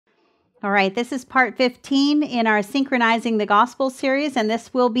All right, this is part 15 in our Synchronizing the Gospel series, and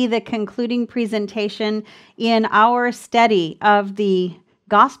this will be the concluding presentation in our study of the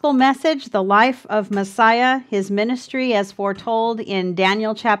gospel message, the life of Messiah, his ministry as foretold in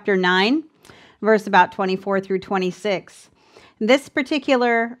Daniel chapter 9, verse about 24 through 26. This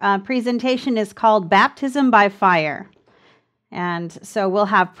particular presentation is called Baptism by Fire. And so we'll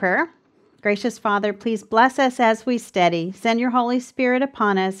have prayer. Gracious Father, please bless us as we study. Send your Holy Spirit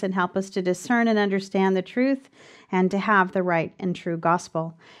upon us and help us to discern and understand the truth and to have the right and true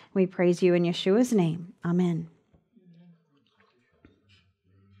gospel. We praise you in Yeshua's name. Amen.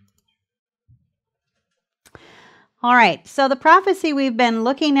 All right, so the prophecy we've been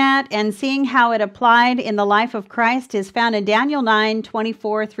looking at and seeing how it applied in the life of Christ is found in Daniel 9,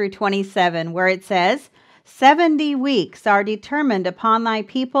 24 through 27, where it says, 70 weeks are determined upon thy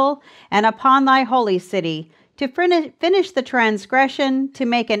people and upon thy holy city, to finish the transgression, to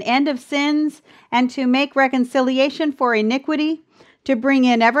make an end of sins, and to make reconciliation for iniquity, to bring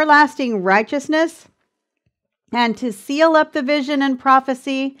in everlasting righteousness, and to seal up the vision and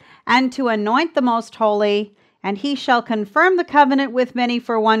prophecy, and to anoint the most holy. And he shall confirm the covenant with many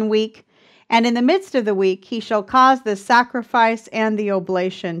for 1 week, and in the midst of the week he shall cause the sacrifice and the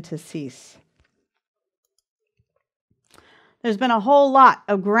oblation to cease. There's been a whole lot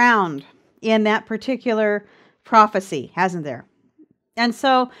of ground in that particular prophecy, hasn't there? And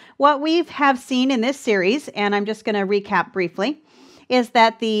so what we have seen in this series, and I'm just going to recap briefly, is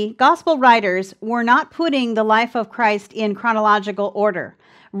that the gospel writers were not putting the life of Christ in chronological order.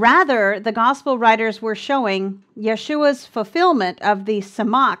 Rather, the gospel writers were showing Yeshua's fulfillment of the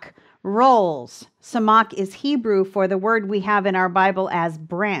Samach roles. Samach is Hebrew for the word we have in our Bible as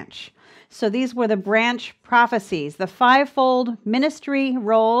branch. So these were the branch prophecies, the fivefold ministry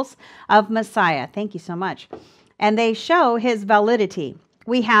roles of Messiah. Thank you so much. And they show his validity.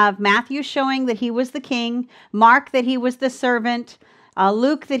 We have Matthew showing that he was the king, Mark that he was the servant,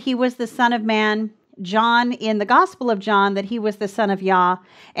 Luke that he was the Son of Man, John in the Gospel of John that he was the Son of Yah,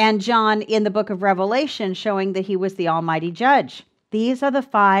 and John in the book of Revelation showing that he was the Almighty Judge. These are the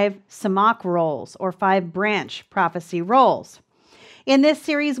 5 Samach roles, or 5 branch prophecy roles. In this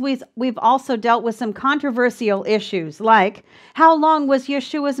series, we've also dealt with some controversial issues, like how long was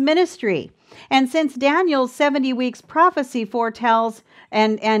Yeshua's ministry? And since Daniel's 70 weeks prophecy foretells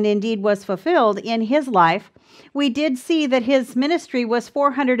and indeed was fulfilled in his life, we did see that his ministry was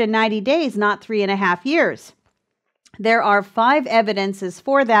 490 days, not 3.5 years. There are 5 evidences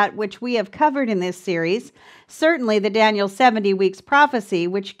for that, which we have covered in this series. Certainly the Daniel 70 weeks prophecy,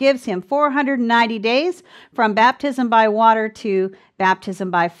 which gives him 490 days from baptism by water to baptism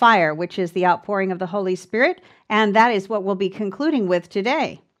by fire, which is the outpouring of the Holy Spirit, and that is what we'll be concluding with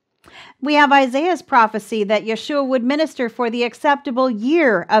today. We have Isaiah's prophecy that Yeshua would minister for the acceptable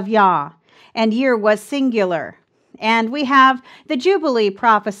year of Yah, and year was singular. And we have the Jubilee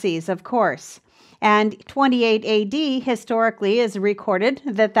prophecies, of course. And 28 AD historically is recorded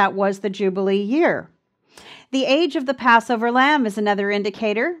that was the Jubilee year. The age of the Passover lamb is another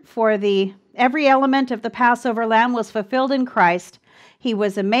indicator for every element of the Passover lamb was fulfilled in Christ. He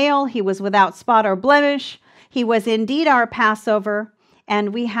was a male, he was without spot or blemish, he was indeed our Passover,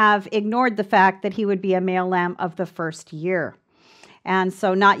 and we have ignored the fact that he would be a male lamb of the first year. And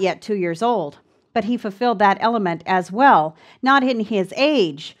so not yet 2 years old. But he fulfilled that element as well, not in his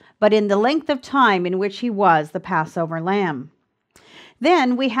age, but in the length of time in which he was the Passover lamb.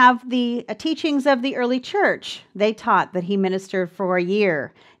 Then we have the teachings of the early church. They taught that he ministered for a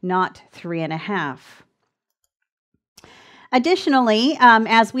year, not 3.5. Additionally,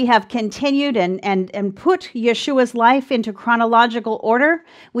 as we have continued and put Yeshua's life into chronological order,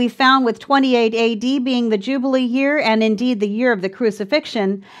 we found with 28 AD being the Jubilee year and indeed the year of the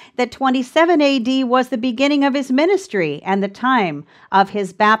crucifixion, that 27 AD was the beginning of his ministry and the time of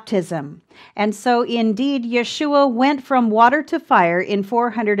his baptism. And so indeed Yeshua went from water to fire in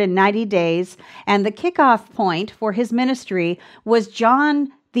 490 days, and the kickoff point for his ministry was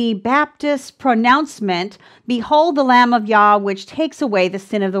John the Baptist's pronouncement, "Behold the Lamb of Yah, which takes away the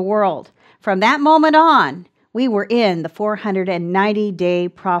sin of the world." From that moment on, we were in the 490-day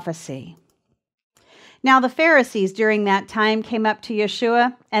prophecy. Now, the Pharisees during that time came up to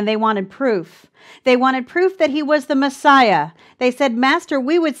Yeshua, and they wanted proof. They wanted proof that he was the Messiah. They said, "Master,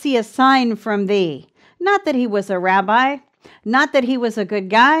 we would see a sign from thee." Not that he was a rabbi, not that he was a good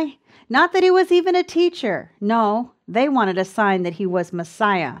guy, not that he was even a teacher. No, they wanted a sign that he was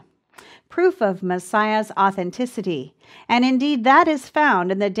Messiah. Proof of Messiah's authenticity. And indeed, that is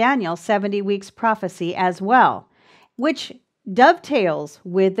found in the Daniel 70 weeks prophecy as well, which dovetails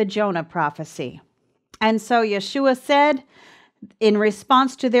with the Jonah prophecy. And so Yeshua said, In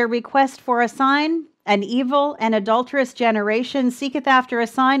response to their request for a sign, an evil and adulterous generation seeketh after a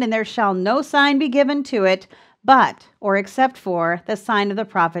sign, and there shall no sign be given to it, but, or except for, the sign of the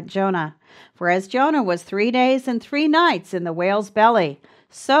prophet Jonah. For as Jonah was 3 days and 3 nights in the whale's belly,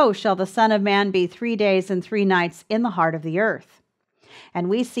 so shall the Son of Man be 3 days and 3 nights in the heart of the earth. And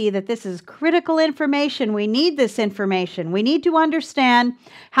we see that this is critical information. We need this information. We need to understand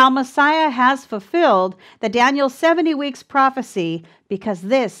how Messiah has fulfilled the Daniel 70 weeks prophecy, because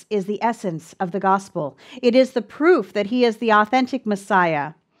this is the essence of the gospel. It is the proof that he is the authentic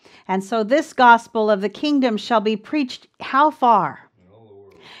Messiah. And so this gospel of the kingdom shall be preached how far?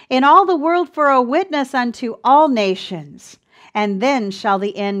 In all the world for a witness unto all nations, and then shall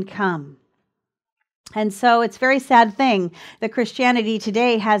the end come. And so it's a very sad thing that Christianity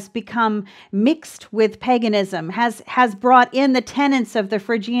today has become mixed with paganism, has brought in the tenets of the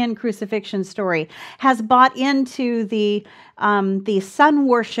Phrygian crucifixion story, has bought into the sun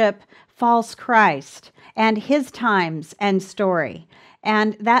worship false Christ and his times and story,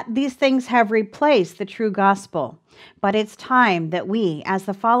 and that these things have replaced the true gospel. But it's time that we, as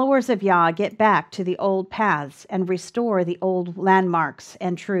the followers of Yah, get back to the old paths and restore the old landmarks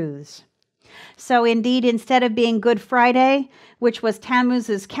and truths. So indeed, instead of being Good Friday, which was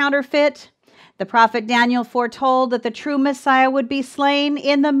Tammuz's counterfeit, the prophet Daniel foretold that the true Messiah would be slain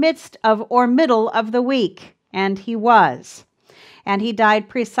in the midst of or middle of the week, and he was. And he died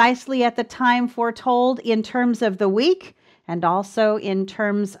precisely at the time foretold in terms of the week and also in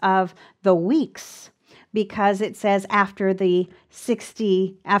terms of the weeks, because it says after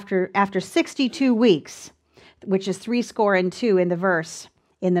 62 weeks, which is 62 in the verse.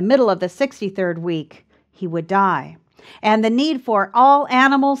 In the middle of the 63rd week, he would die. And the need for all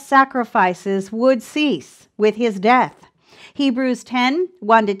animal sacrifices would cease with his death. Hebrews 10,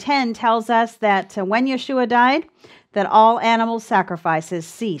 1-10 tells us that when Yeshua died, that all animal sacrifices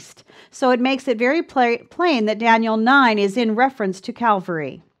ceased. So it makes it very plain that Daniel 9 is in reference to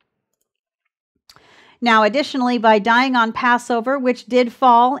Calvary. Now, additionally, by dying on Passover, which did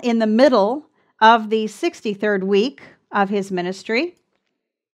fall in the middle of the 63rd week of his ministry,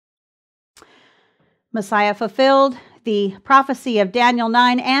 Messiah fulfilled the prophecy of Daniel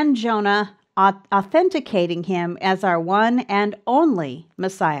 9 and Jonah, authenticating him as our one and only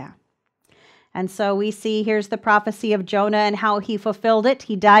Messiah. And so we see here's the prophecy of Jonah and how he fulfilled it.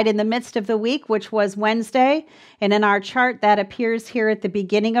 He died in the midst of the week, which was Wednesday. And in our chart, that appears here at the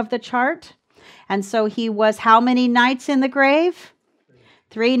beginning of the chart. And so he was how many nights in the grave?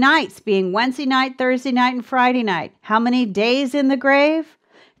 3 nights, being Wednesday night, Thursday night, and Friday night. How many days in the grave?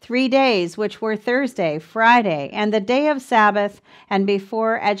 3 days, which were Thursday, Friday, and the day of Sabbath, and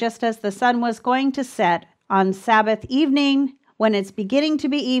before, just as the sun was going to set on Sabbath evening, when it's beginning to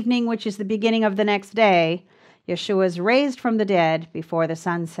be evening, which is the beginning of the next day, Yeshua is raised from the dead before the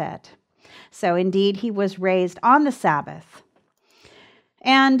sun set. So indeed, he was raised on the Sabbath.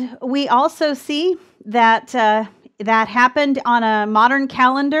 And we also see that that happened on a modern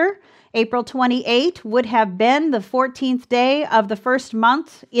calendar. April 28 would have been the 14th day of the first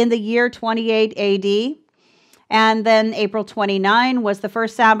month in the year 28 AD. And then April 29 was the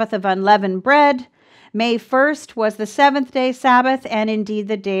first Sabbath of unleavened bread. May 1st was the 7th day Sabbath, and indeed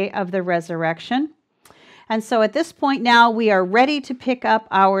the day of the resurrection. And so at this point now, we are ready to pick up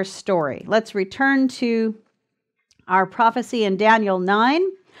our story. Let's return to our prophecy in Daniel 9.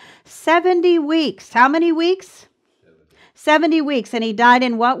 70 weeks. How many weeks? 70 weeks. And he died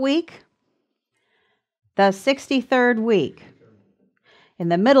in what week? The 63rd week. In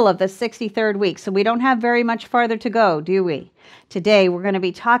the middle of the 63rd week. So we don't have very much farther to go, do we? Today we're going to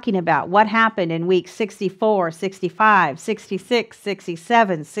be talking about what happened in weeks 64, 65, 66,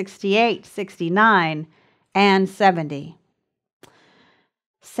 67, 68, 69, and 70.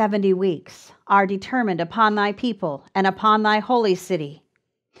 70 weeks are determined upon thy people and upon thy holy city.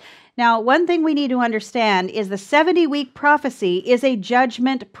 Now, one thing we need to understand is the 70-week prophecy is a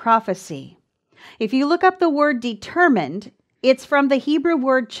judgment prophecy. If you look up the word determined, it's from the Hebrew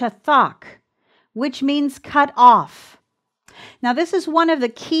word chathak, which means cut off. Now, this is one of the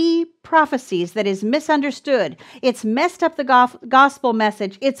key prophecies that is misunderstood. It's messed up the gospel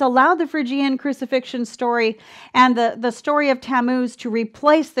message. It's allowed the Phrygian crucifixion story and the story of Tammuz to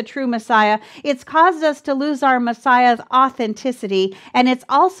replace the true Messiah. It's caused us to lose our Messiah's authenticity, and it's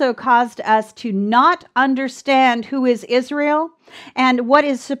also caused us to not understand who is Israel and what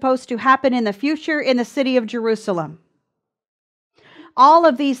is supposed to happen in the future in the city of Jerusalem. All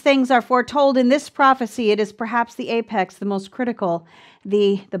of these things are foretold in this prophecy. It is perhaps the apex, the most critical,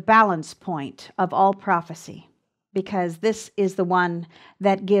 the balance point of all prophecy. because this is the one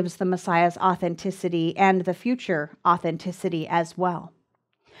that gives the Messiah's authenticity and the future authenticity as well.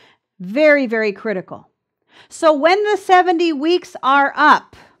 Very, very critical. So when the 70 weeks are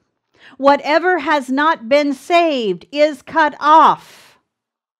up, whatever has not been saved is cut off.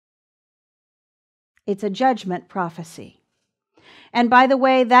 It's a judgment prophecy. And by the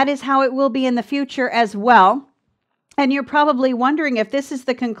way, that is how it will be in the future as well. And you're probably wondering if this is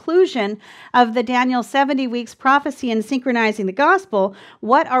the conclusion of the Daniel 70 weeks prophecy and synchronizing the gospel,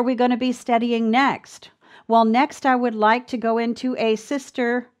 what are we going to be studying next? Well, next I would like to go into a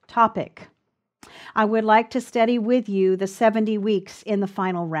sister topic. I would like to study with you the 70 weeks in the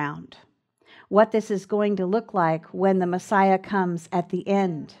final round. What this is going to look like when the Messiah comes at the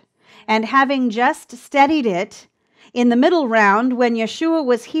end. And having just studied it in the middle round, when Yeshua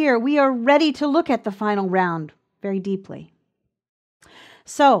was here, we are ready to look at the final round very deeply.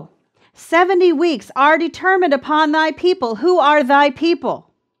 So, 70 weeks are determined upon thy people. Who are thy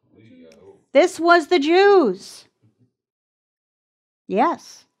people? This was the Jews.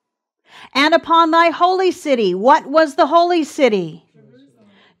 Yes. And upon thy holy city. What was the holy city?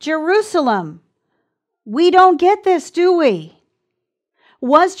 Jerusalem. We don't get this, do we?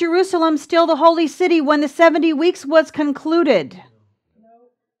 Was Jerusalem still the holy city when the 70 weeks was concluded? No.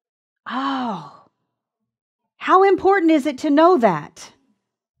 Oh. How important is it to know that?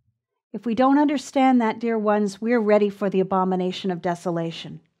 If we don't understand that, dear ones, we're ready for the abomination of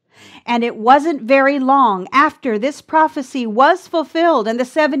desolation. And it wasn't very long after this prophecy was fulfilled and the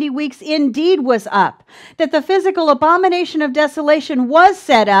 70 weeks indeed was up, that the physical abomination of desolation was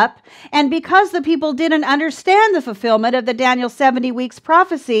set up. And because the people didn't understand the fulfillment of the Daniel 70 weeks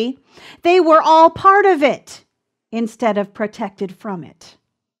prophecy, they were all part of it instead of protected from it.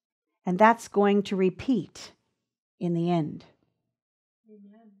 And that's going to repeat in the end.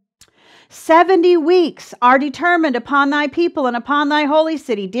 70 weeks are determined upon thy people and upon thy holy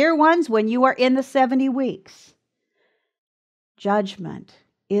city. Dear ones, when you are in the 70 weeks, judgment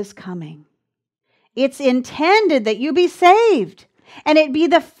is coming. It's intended that you be saved, and it be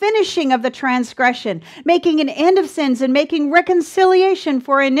the finishing of the transgression, making an end of sins and making reconciliation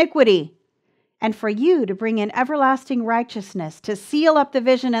for iniquity, and for you to bring in everlasting righteousness, to seal up the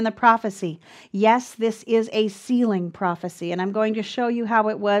vision and the prophecy. Yes, this is a sealing prophecy, and I'm going to show you how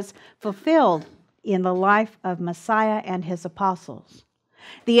it was fulfilled in the life of Messiah and his apostles.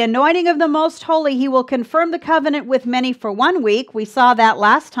 The anointing of the Most Holy, he will confirm the covenant with many for 1 week. We saw that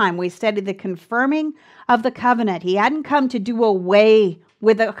last time. We studied the confirming of the covenant. He hadn't come to do away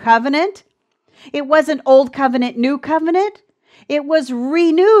with a covenant. It wasn't old covenant, new covenant. It was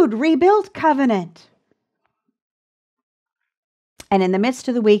renewed, rebuilt covenant. And in the midst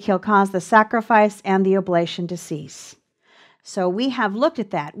of the week, he'll cause the sacrifice and the oblation to cease. So we have looked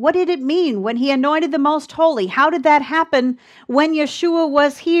at that. What did it mean when he anointed the Most Holy? How did that happen when Yeshua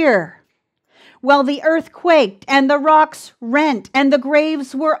was here? Well, the earth quaked, and the rocks rent, and the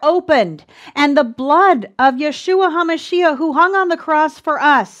graves were opened, and the blood of Yeshua HaMashiach, who hung on the cross for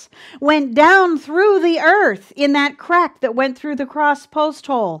us, went down through the earth in that crack that went through the cross post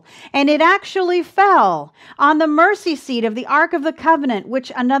hole, and it actually fell on the mercy seat of the Ark of the Covenant,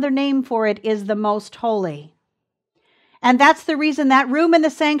 which another name for it is the Most Holy. And that's the reason that room in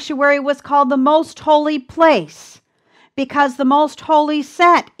the sanctuary was called the Most Holy Place, because the Most Holy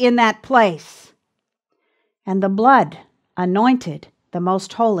sat in that place. And the blood anointed the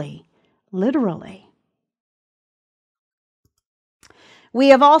Most Holy, literally. We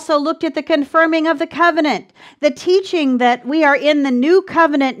have also looked at the confirming of the covenant, the teaching that we are in the new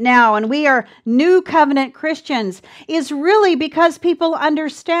covenant now and we are new covenant Christians is really because people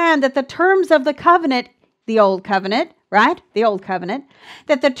understand that the terms of the covenant, the old covenant, right? The old covenant,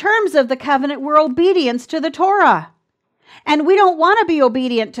 that the terms of the covenant were obedience to the Torah. And we don't want to be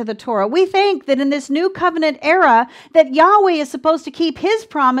obedient to the Torah. We think that in this new covenant era that Yahweh is supposed to keep his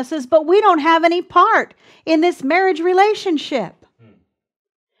promises, but we don't have any part in this marriage relationship.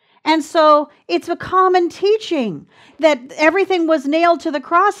 And so it's a common teaching that everything was nailed to the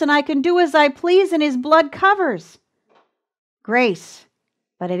cross and I can do as I please and his blood covers. Grace,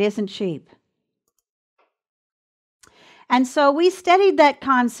 but it isn't cheap. And so we studied that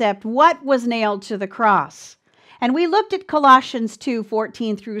concept, what was nailed to the cross. And we looked at Colossians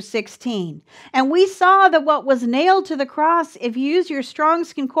 2:14 through 16. And we saw that what was nailed to the cross, if you use your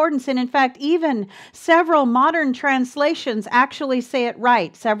Strong's Concordance, and in fact, even several modern translations actually say it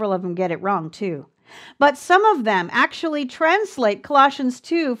right. Several of them get it wrong too. But some of them actually translate Colossians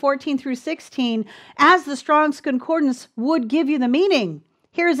 2:14 through 16 as the Strong's Concordance would give you the meaning.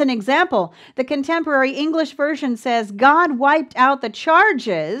 Here's an example. The Contemporary English Version says, God wiped out the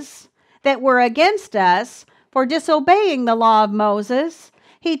charges that were against us for disobeying the law of Moses,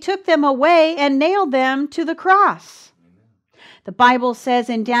 he took them away and nailed them to the cross. The Bible says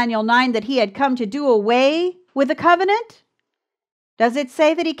in Daniel 9 that he had come to do away with the covenant. Does it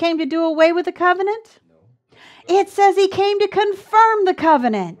say that he came to do away with the covenant? No. It says he came to confirm the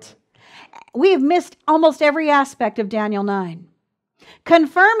covenant. We have missed almost every aspect of Daniel 9.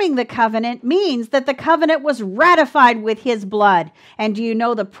 Confirming the covenant means that the covenant was ratified with his blood. And do you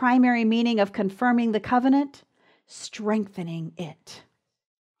know the primary meaning of confirming the covenant? Strengthening it.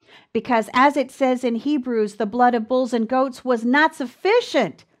 Because as it says in Hebrews, the blood of bulls and goats was not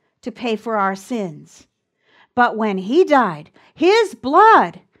sufficient to pay for our sins. But when he died, his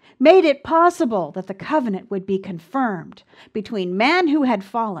blood made it possible that the covenant would be confirmed between man who had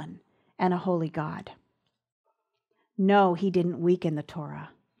fallen and a holy God. No, he didn't weaken the Torah.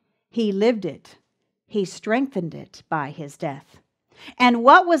 He lived it. He strengthened it by his death. And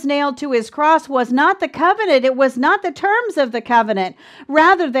what was nailed to his cross was not the covenant. It was not the terms of the covenant.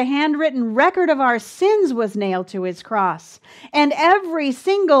 Rather, the handwritten record of our sins was nailed to his cross. And every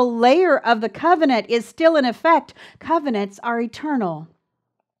single layer of the covenant is still in effect. Covenants are eternal.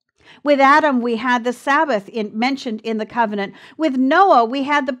 With Adam, we had the Sabbath mentioned in the covenant. With Noah, we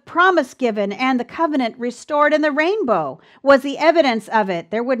had the promise given and the covenant restored, and the rainbow was the evidence of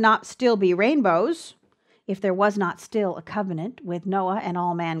it. There would not still be rainbows if there was not still a covenant with Noah and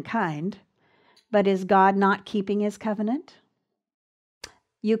all mankind. But is God not keeping his covenant?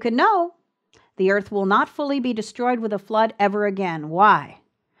 You can know the earth will not fully be destroyed with a flood ever again. Why?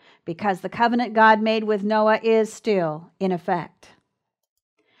 Because the covenant God made with Noah is still in effect.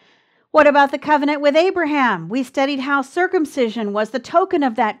 What about the covenant with Abraham? We studied how circumcision was the token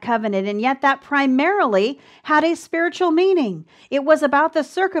of that covenant, and yet that primarily had a spiritual meaning. It was about the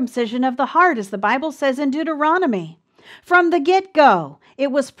circumcision of the heart, as the Bible says in Deuteronomy. From the get-go,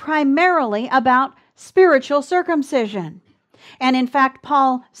 it was primarily about spiritual circumcision. And in fact,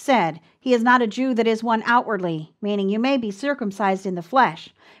 Paul said, he is not a Jew that is one outwardly, meaning you may be circumcised in the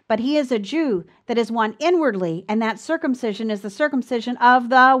flesh, but he is a Jew that is one inwardly, and that circumcision is the circumcision of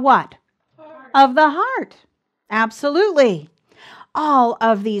the what? Of the heart. Absolutely. All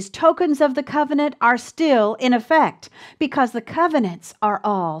of these tokens of the covenant are still in effect because the covenants are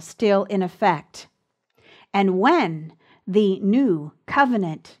all still in effect. And when the new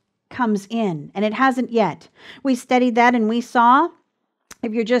covenant comes in, and it hasn't yet, we studied that and we saw,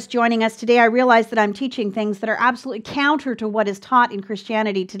 if you're just joining us today, I realize that I'm teaching things that are absolutely counter to what is taught in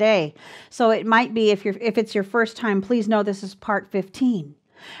Christianity today. So it might be, if it's your first time, please know this is part 15.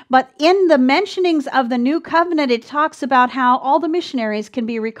 But in the mentionings of the new covenant, it talks about how all the missionaries can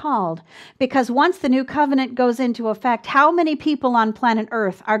be recalled. Because once the new covenant goes into effect, how many people on planet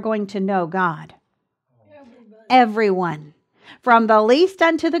Earth are going to know God? Everybody. Everyone. From the least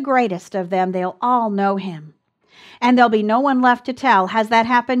unto the greatest of them, they'll all know him. And there'll be no one left to tell. Has that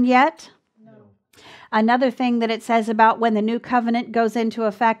happened yet? Another thing that it says about when the new covenant goes into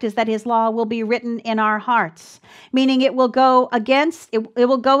effect is that his law will be written in our hearts, meaning it will go against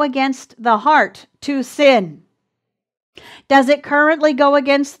the heart to sin. Does it currently go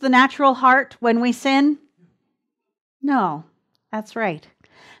against the natural heart when we sin? No, that's right.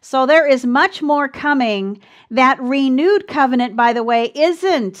 So there is much more coming. That renewed covenant, by the way,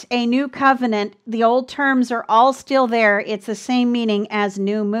 isn't a new covenant. The old terms are all still there. It's the same meaning as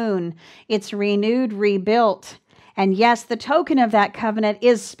new moon. It's renewed, rebuilt. And yes, the token of that covenant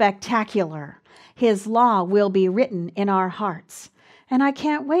is spectacular. His law will be written in our hearts. And I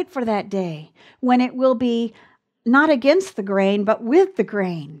can't wait for that day when it will be not against the grain, but with the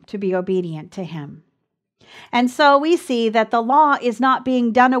grain to be obedient to him. And so we see that the law is not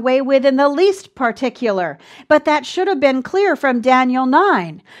being done away with in the least particular. But that should have been clear from Daniel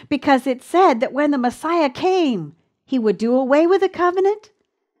 9, because it said that when the Messiah came, he would do away with the covenant?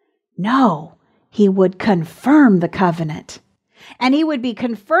 No, he would confirm the covenant. And he would be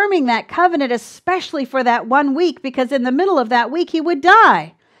confirming that covenant especially for that 1 week, because in the middle of that week he would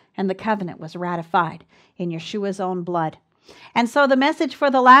die. And the covenant was ratified in Yeshua's own blood. And so the message for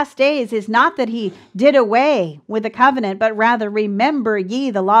the last days is not that he did away with the covenant, but rather, remember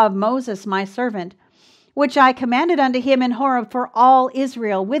ye the law of Moses, my servant, which I commanded unto him in Horeb for all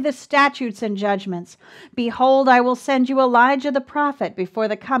Israel, with the statutes and judgments. Behold, I will send you Elijah the prophet before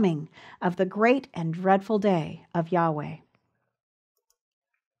the coming of the great and dreadful day of Yahweh.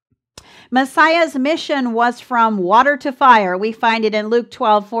 Messiah's mission was from water to fire. We find it in Luke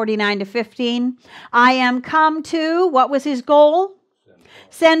 12:49-15. I am come to, what was his goal?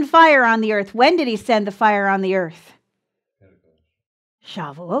 Send fire on the earth. When did he send the fire on the earth?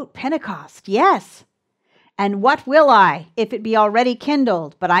 Shavuot, Pentecost, yes. And what will I, if it be already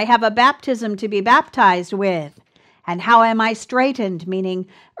kindled? But I have a baptism to be baptized with. And how am I straitened, meaning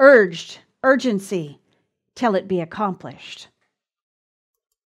urged, urgency, till it be accomplished?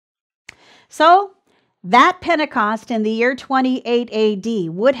 So, that Pentecost in the year 28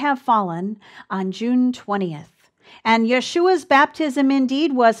 AD would have fallen on June 20th. And Yeshua's baptism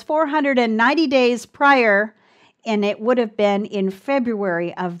indeed was 490 days prior, and it would have been in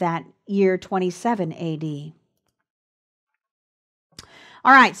February of that year 27 AD.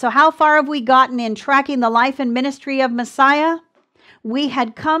 All right, so how far have we gotten in tracking the life and ministry of Messiah? We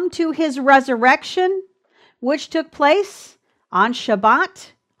had come to his resurrection, which took place on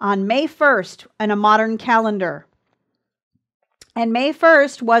Shabbat on May 1st in a modern calendar. And May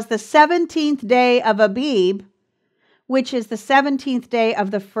 1st was the 17th day of Abib, which is the 17th day of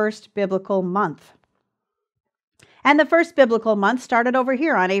the first biblical month. And the first biblical month started over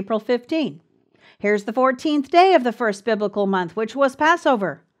here on April 15. Here's the 14th day of the first biblical month, which was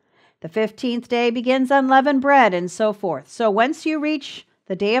Passover. The 15th day begins unleavened bread and so forth. So once you reach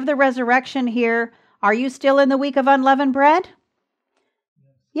the day of the resurrection here, are you still in the week of unleavened bread?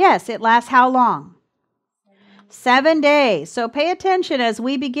 Yes, it lasts how long? 7 days. So pay attention as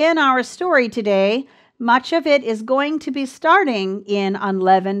we begin our story today. Much of it is going to be starting in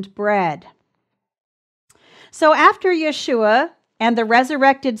unleavened bread. So after Yeshua and the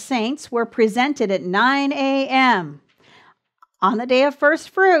resurrected saints were presented at 9 a.m. on the day of first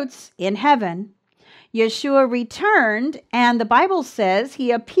fruits in heaven, Yeshua returned, and the Bible says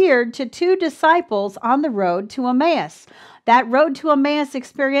he appeared to 2 disciples on the road to Emmaus. That road to Emmaus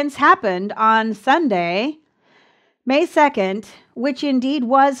experience happened on Sunday, May 2nd, which indeed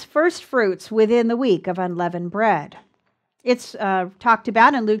was first fruits within the week of unleavened bread. It's talked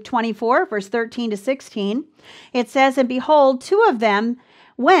about in Luke 24, verse 13 to 16. It says, "And behold, 2 of them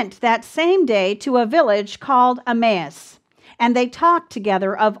went that same day to a village called Emmaus, and they talked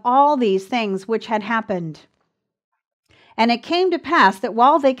together of all these things which had happened. And it came to pass that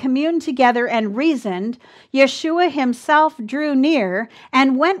while they communed together and reasoned, Yeshua himself drew near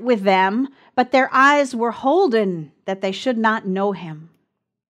and went with them, but their eyes were holden that they should not know him."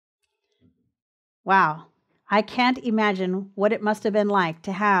 Wow. I can't imagine what it must have been like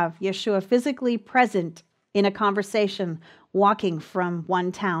to have Yeshua physically present in a conversation walking from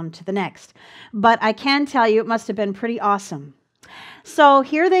one town to the next. But I can tell you it must have been pretty awesome. So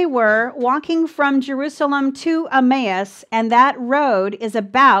here they were walking from Jerusalem to Emmaus, and that road is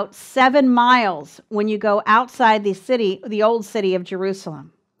about 7 miles when you go outside the city, the old city of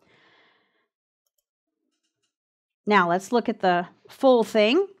Jerusalem. Now let's look at the full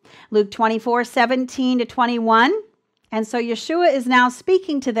thing. Luke 24, 17 to 21. And so Yeshua is now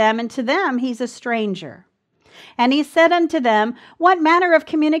speaking to them, and to them he's a stranger. And he said unto them, "What manner of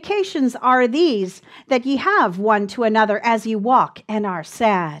communications are these that ye have one to another as ye walk and are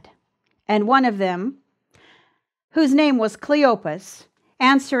sad?" And one of them, whose name was Cleopas,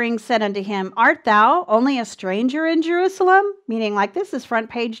 answering said unto him, "Art thou only a stranger in Jerusalem?" Meaning like this is front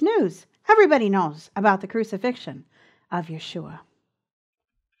page news. Everybody knows about the crucifixion of Yeshua.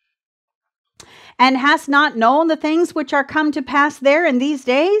 "And hast not known the things which are come to pass there in these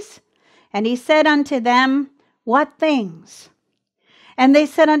days?" And he said unto them, "What things?" And they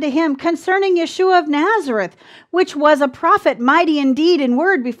said unto him, "Concerning Yeshua of Nazareth, which was a prophet, mighty in deed and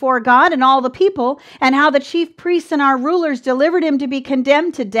word before God and all the people, and how the chief priests and our rulers delivered him to be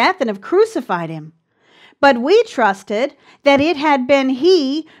condemned to death and have crucified him. But we trusted that it had been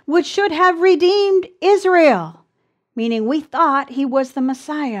he which should have redeemed Israel." Meaning we thought he was the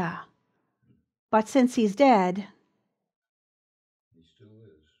Messiah. But since he's dead, He still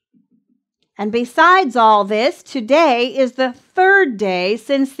is. and besides all this, today is the 3rd day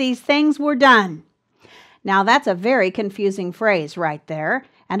since these things were done. Now that's a very confusing phrase right there.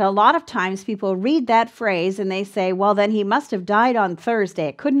 And a lot of times people read that phrase and they say, well, then he must have died on Thursday.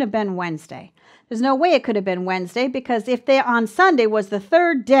 It couldn't have been Wednesday. There's no way it could have been Wednesday, because if they on Sunday was the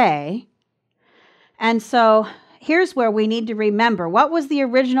 3rd day, and so here's where we need to remember, what was the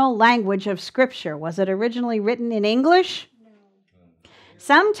original language of Scripture? Was it originally written in English? No.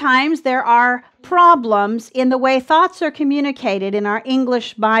 Sometimes there are problems in the way thoughts are communicated in our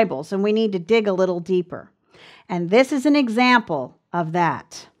English Bibles, and we need to dig a little deeper. And this is an example of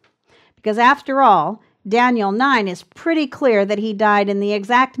that. Because after all, Daniel 9 is pretty clear that he died in the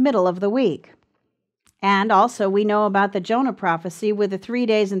exact middle of the week. And also we know about the Jonah prophecy with the 3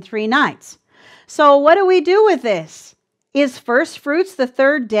 days and 3 nights. So what do we do with this? Is first fruits the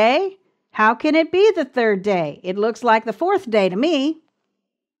 3rd day? How can it be the 3rd day? It looks like the 4th day to me.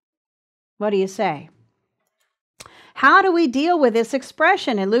 What do you say? How do we deal with this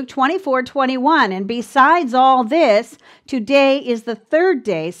expression in Luke 24:21? And besides all this, today is the third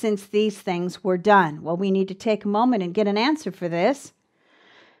day since these things were done. Well, we need to take a moment and get an answer for this.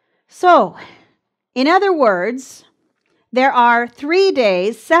 So, in other words, there are 3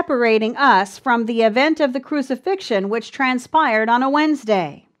 days separating us from the event of the crucifixion, which transpired on a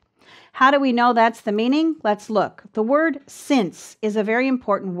Wednesday. How do we know that's the meaning? Let's look. The word since is a very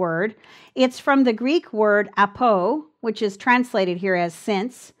important word. It's from the Greek word apo, which is translated here as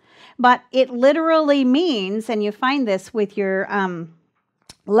since, but it literally means, and you find this with your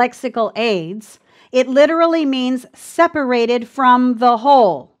lexical aids, it literally means separated from the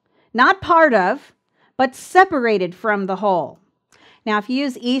whole. Not part of, but separated from the whole. Now, if you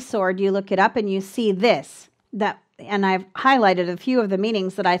use eSword, you look it up and you see this, and I've highlighted a few of the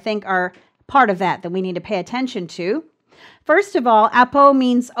meanings that I think are part of that we need to pay attention to. First of all, apo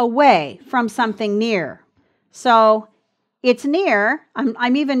means away from something near. So it's near,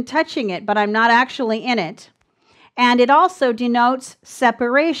 I'm even touching it, but I'm not actually in it. And it also denotes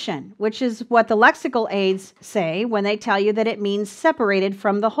separation, which is what the lexical aids say when they tell you that it means separated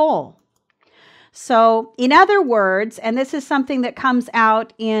from the whole. So, in other words, and this is something that comes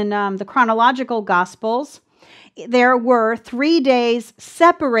out in the chronological Gospels, there were 3 days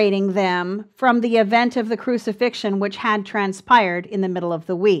separating them from the event of the crucifixion, which had transpired in the middle of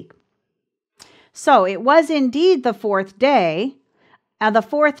the week. So, it was indeed the fourth day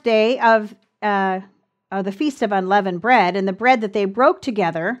of the Feast of Unleavened Bread, and the bread that they broke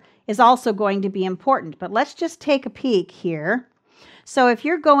together is also going to be important. But let's just take a peek here. So, if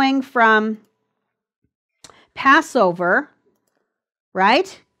you're going from Passover,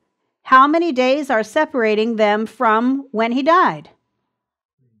 right? How many days are separating them from when he died?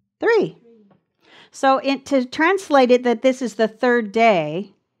 3. So to translate it that this is the third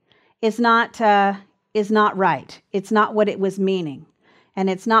day is not right. It's not what it was meaning. And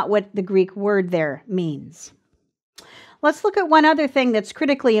it's not what the Greek word there means. Let's look at one other thing that's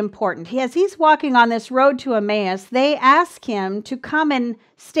critically important. As he's walking on this road to Emmaus, they ask him to come and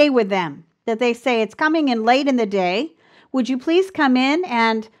stay with them. That they say, it's coming in late in the day. Would you please come in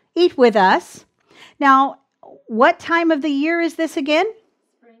and eat with us? Now, what time of the year is this again?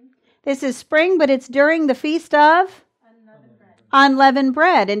 Spring. This is spring, but it's during the Feast of Unleavened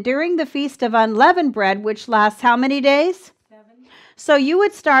Bread. And during the Feast of Unleavened Bread, which lasts how many days? 7. So you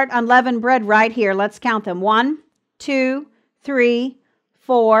would start unleavened bread right here. Let's count them. 1, 2, 3,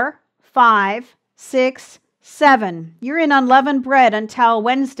 4, 5, 6, 7. You're in unleavened bread until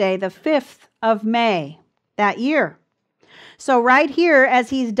Wednesday, the 5th of May that year. So right here,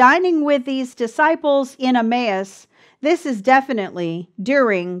 as he's dining with these disciples in Emmaus, this is definitely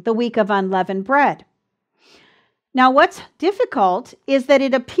during the week of unleavened bread. Now, what's difficult is that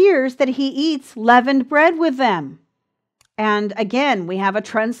it appears that he eats leavened bread with them. And again, we have a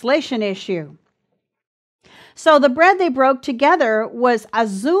translation issue. So the bread they broke together was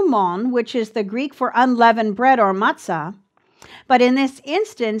azumon, which is the Greek for unleavened bread or matzah. But in this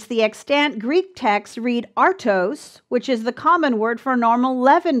instance, the extant Greek texts read artos, which is the common word for normal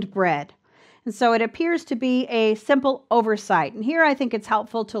leavened bread. And so it appears to be a simple oversight. And here I think it's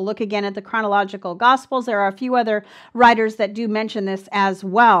helpful to look again at the chronological Gospels. There are a few other writers that do mention this as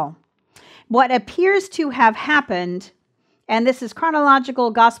well. What appears to have happened, and this is Chronological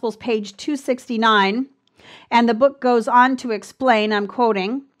Gospels, page 269, and the book goes on to explain, I'm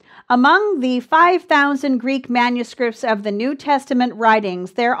quoting, among the 5,000 Greek manuscripts of the New Testament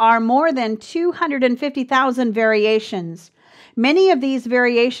writings, there are more than 250,000 variations. Many of these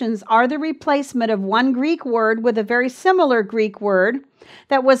variations are the replacement of one Greek word with a very similar Greek word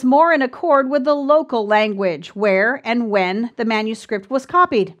that was more in accord with the local language where and when the manuscript was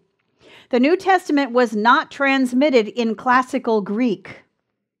copied. The New Testament was not transmitted in classical Greek.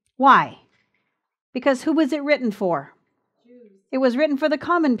 Why? Because who was it written for? It was written for the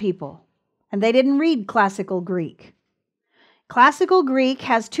common people, and they didn't read classical Greek. Classical Greek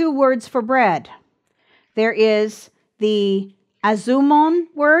has 2 words for bread. There is the azumon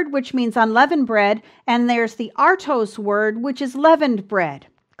word, which means unleavened bread, and there's the artos word, which is leavened bread.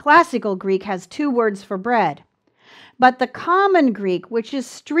 Classical Greek has 2 words for bread. But the common Greek, which is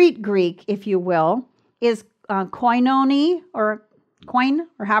street Greek, if you will, is koinoni, or koin,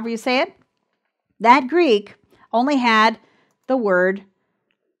 or however you say it. That Greek only had the word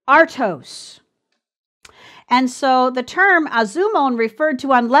artos. And so the term azumon referred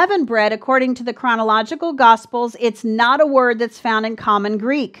to unleavened bread according to the chronological Gospels. It's not a word that's found in common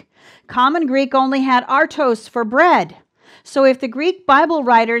Greek. Common Greek only had artos for bread. So if the Greek Bible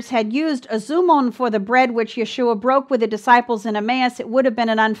writers had used azumon for the bread which Yeshua broke with the disciples in Emmaus, it would have been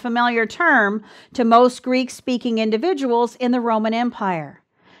an unfamiliar term to most Greek-speaking individuals in the Roman Empire.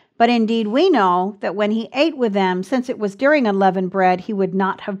 But indeed we know that when he ate with them, since it was during unleavened bread, he would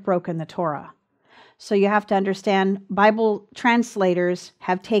not have broken the Torah. So you have to understand, Bible translators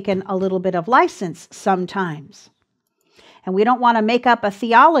have taken a little bit of license sometimes. And we don't want to make up a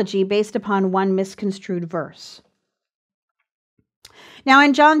theology based upon one misconstrued verse. Now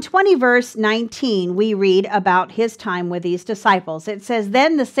in John 20, verse 19, we read about his time with these disciples. It says,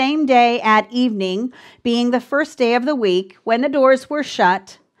 "Then the same day at evening, being the first day of the week, when the doors were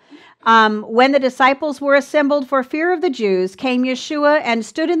shut, when the disciples were assembled for fear of the Jews, came Yeshua and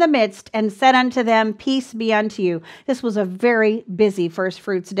stood in the midst and said unto them, Peace be unto you." This was a very busy first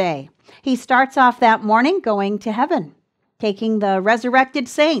fruits day. He starts off that morning going to heaven, taking the resurrected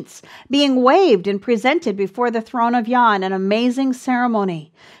saints, being waved and presented before the throne of Yah in an amazing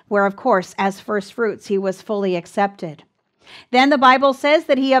ceremony, where, of course, as first fruits, he was fully accepted. Then the Bible says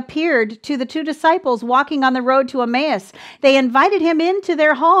that he appeared to the two disciples walking on the road to Emmaus. They invited him into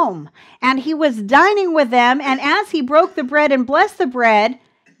their home, and he was dining with them, and as he broke the bread and blessed the bread,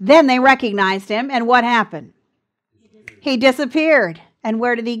 then they recognized him, and what happened? He disappeared. And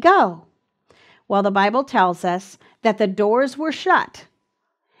where did he go? Well, the Bible tells us that the doors were shut,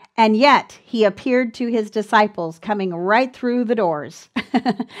 and yet he appeared to his disciples coming right through the doors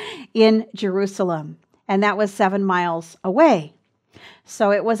in Jerusalem, and that was 7 miles away.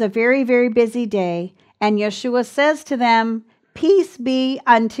 So it was a very, very busy day, and Yeshua says to them, "Peace be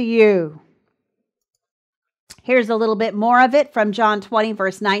unto you." Here's a little bit more of it from John 20,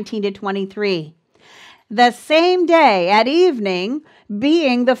 verse 19 to 23. "The same day at evening,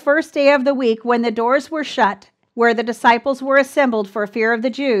 being the first day of the week, when the doors were shut, where the disciples were assembled for fear of the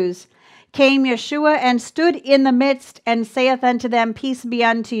Jews, came Yeshua and stood in the midst and saith unto them, Peace be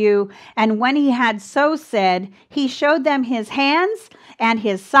unto you. And when he had so said, he showed them his hands and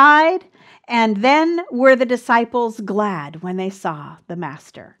his side, and then were the disciples glad when they saw the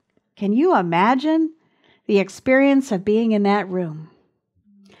Master." Can you imagine the experience of being in that room?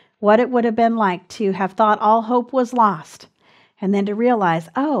 What it would have been like to have thought all hope was lost, and then to realize,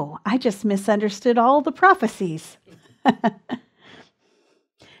 oh, I just misunderstood all the prophecies.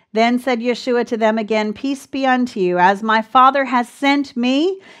 Then said Yeshua to them again, Peace be unto you. As my Father has sent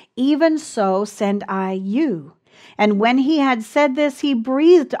me, even so send I you. And when he had said this, he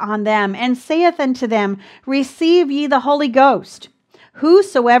breathed on them and saith unto them, Receive ye the Holy Ghost.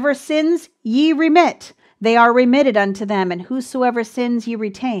 Whosoever sins ye remit, they are remitted unto them. And whosoever sins ye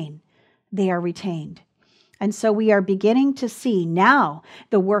retain, they are retained. And so we are beginning to see now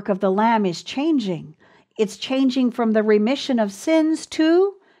the work of the Lamb is changing. It's changing from the remission of sins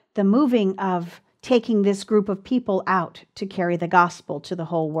to the moving of taking this group of people out to carry the gospel to the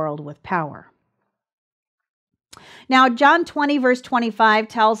whole world with power. Now, John 20, verse 25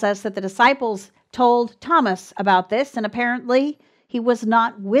 tells us that the disciples told Thomas about this, and apparently he was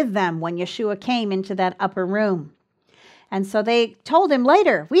not with them when Yeshua came into that upper room. And so they told him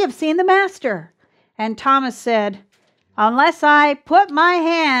later, We have seen the Master. And Thomas said, Unless I put my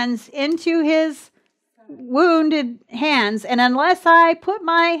hands into his wounded hands, and unless I put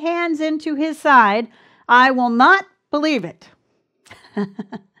my hands into his side, I will not believe it.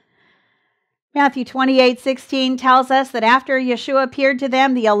 Matthew 28:16 tells us that after Yeshua appeared to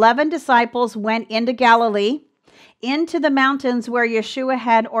them, the 11 disciples went into Galilee, into the mountains where Yeshua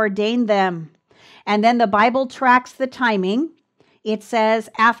had ordained them. And then the Bible tracks the timing. It says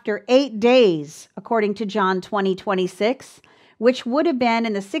after 8 days, according to John 20:26, which would have been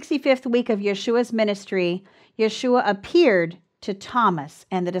in the 65th week of Yeshua's ministry, Yeshua appeared to Thomas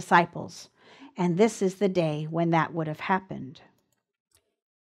and the disciples. And this is the day when that would have happened,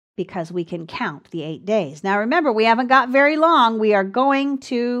 because we can count the 8 days. Now remember, we haven't got very long. We are going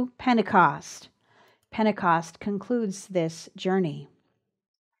to Pentecost. Pentecost concludes this journey.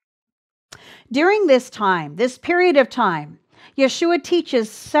 During this time, this period of time, Yeshua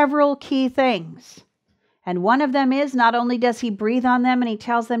teaches several key things. And one of them is not only does he breathe on them and he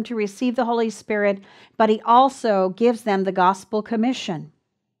tells them to receive the Holy Spirit, but he also gives them the gospel commission.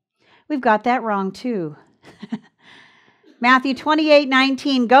 We've got that wrong too. Matthew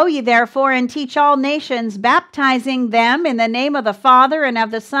 28:19, Go ye therefore and teach all nations, baptizing them in the name of the Father and of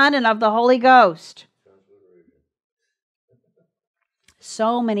the Son and of the Holy Ghost.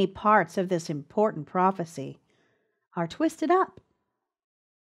 So many parts of this important prophecy are twisted up.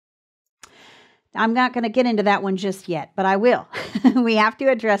 I'm not going to get into that one just yet, but I will. We have to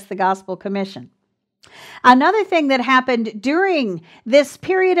address the gospel commission. Another thing that happened during this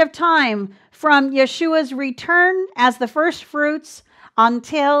period of time from Yeshua's return as the first fruits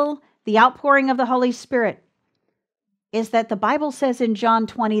until the outpouring of the Holy Spirit is that the Bible says in John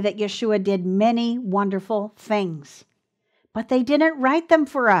 20 that Yeshua did many wonderful things, but they didn't write them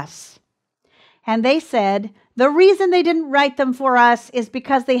for us. And they said the reason they didn't write them for us is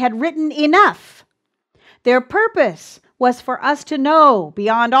because they had written enough. Their purpose was for us to know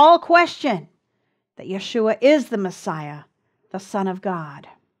beyond all question that Yeshua is the Messiah, the Son of God.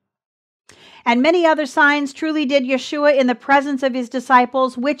 And many other signs truly did Yeshua in the presence of his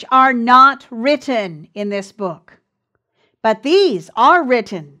disciples, which are not written in this book. But these are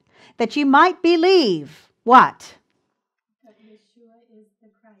written that you might believe what?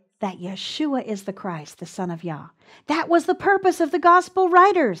 That Yeshua is the Christ, the Son of Yah. That was the purpose of the gospel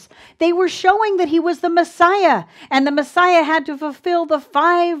writers. They were showing that he was the Messiah, and the Messiah had to fulfill the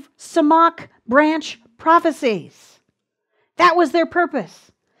 5 Samach branch prophecies. That was their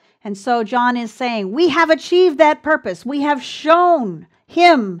purpose. And so John is saying, we have achieved that purpose. We have shown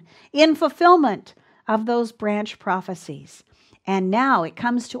him in fulfillment of those branch prophecies. And now it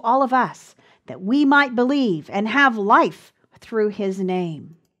comes to all of us that we might believe and have life through his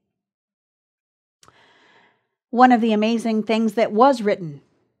name. One of the amazing things that was written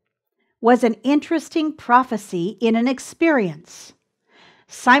was an interesting prophecy in an experience.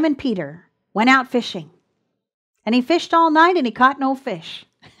 Simon Peter went out fishing, and he fished all night and he caught no fish.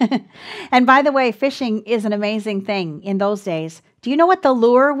 And by the way, fishing is an amazing thing in those days. Do you know what the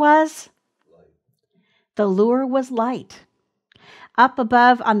lure was? Light. The lure was light. Up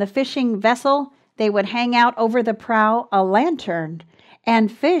above on the fishing vessel, they would hang out over the prow a lantern,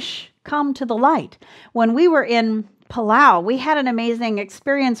 and fish come to the light. When we were in Palau, we had an amazing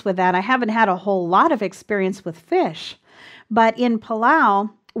experience with that. I haven't had a whole lot of experience with fish, but in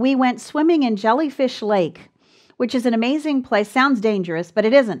Palau, we went swimming in Jellyfish Lake, which is an amazing place. Sounds dangerous, but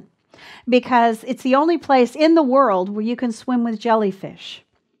it isn't, because it's the only place in the world where you can swim with jellyfish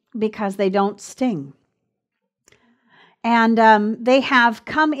because they don't sting. And they have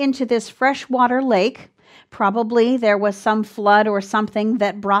come into this freshwater lake. Probably there was some flood or something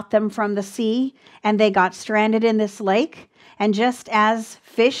that brought them from the sea, and they got stranded in this lake. And just as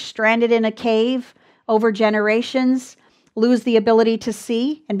fish stranded in a cave over generations lose the ability to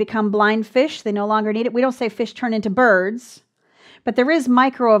see and become blind fish, they no longer need it. We don't say fish turn into birds, but there is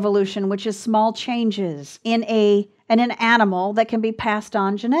microevolution, which is small changes in an animal that can be passed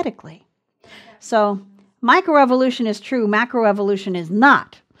on genetically. So microevolution is true, macroevolution is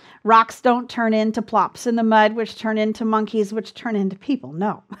not. Rocks don't turn into plops in the mud, which turn into monkeys, which turn into people.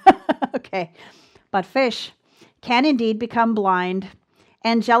 No. Okay. But fish can indeed become blind,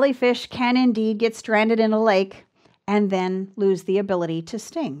 and jellyfish can indeed get stranded in a lake and then lose the ability to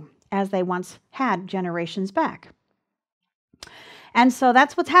sting, as they once had generations back. And so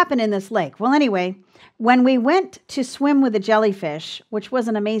that's what's happened in this lake. Well, anyway, when we went to swim with the jellyfish, which was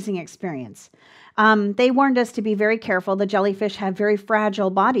an amazing experience, they warned us to be very careful. The jellyfish have very fragile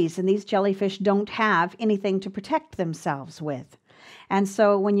bodies, and these jellyfish don't have anything to protect themselves with. And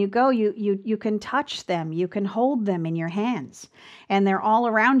so when you go, you can touch them, you can hold them in your hands, and they're all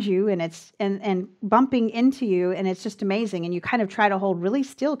around you, and it's and bumping into you, and it's just amazing. And you kind of try to hold really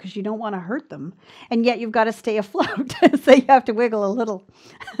still because you don't want to hurt them, and yet you've got to stay afloat, so you have to wiggle a little.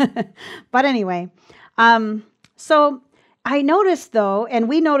 But anyway, so I noticed though, and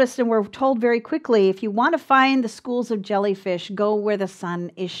we noticed, and we're told very quickly, if you want to find the schools of jellyfish, go where the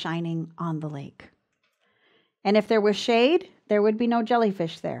sun is shining on the lake. And if there was shade, there would be no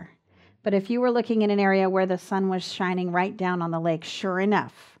jellyfish there. But if you were looking in an area where the sun was shining right down on the lake, sure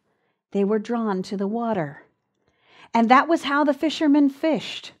enough, they were drawn to the water. And that was how the fishermen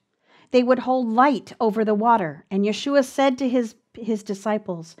fished. They would hold light over the water. And Yeshua said to his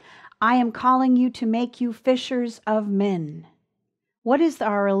disciples, I am calling you to make you fishers of men. What is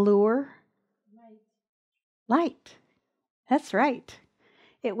our allure? Light. That's right.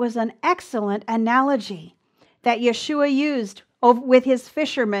 It was an excellent analogy that Yeshua used with his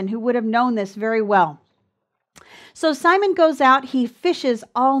fishermen, who would have known this very well. So Simon goes out, he fishes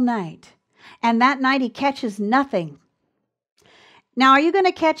all night, and that night he catches nothing. Now, are you going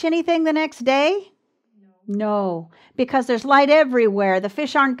to catch anything the next day? No, because there's light everywhere. The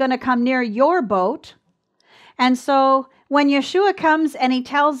fish aren't going to come near your boat. And so when Yeshua comes and he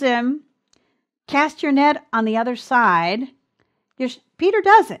tells him, cast your net on the other side, Peter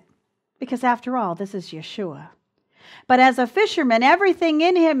does it. Because after all, this is Yeshua. But as a fisherman, everything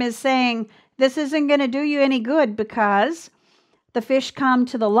in him is saying, this isn't going to do you any good, because the fish come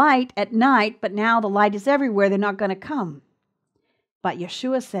to the light at night, but now the light is everywhere. They're not going to come. But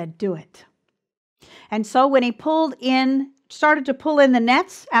Yeshua said, do it. And so when he started to pull in the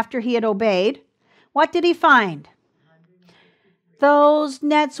nets after he had obeyed, what did he find? Those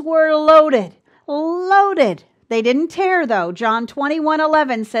nets were loaded. Loaded. They didn't tear, though. John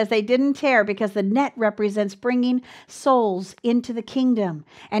 21:11 says they didn't tear because the net represents bringing souls into the kingdom.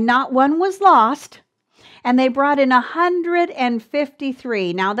 And not one was lost. And they brought in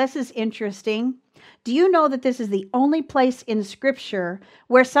 153. Now, this is interesting. Do you know that this is the only place in Scripture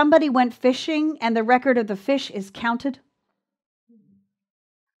where somebody went fishing and the record of the fish is counted?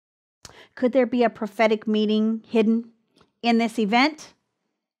 Could there be a prophetic meaning hidden in this event?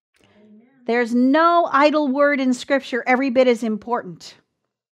 There's no idle word in Scripture. Every bit is important.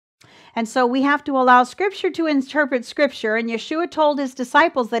 And so we have to allow Scripture to interpret Scripture. And Yeshua told his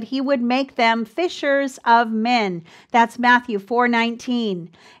disciples that he would make them fishers of men. That's Matthew 4:19.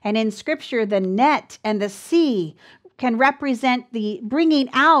 And in Scripture, the net and the sea can represent the bringing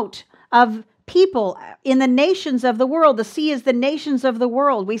out of people in the nations of the world. The sea is the nations of the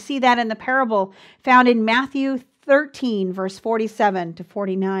world. We see that in the parable found in Matthew 13, verse 47 to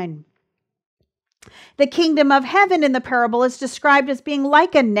 49. The kingdom of heaven in the parable is described as being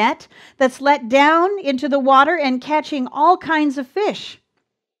like a net that's let down into the water and catching all kinds of fish.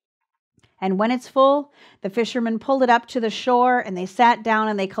 And when it's full, the fishermen pulled it up to the shore, and they sat down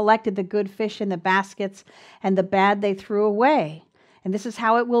and they collected the good fish in the baskets, and the bad they threw away. And this is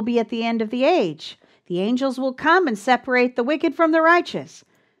how it will be at the end of the age. The angels will come and separate the wicked from the righteous.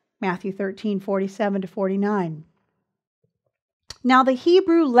 Matthew 13:47 to 49. Now, the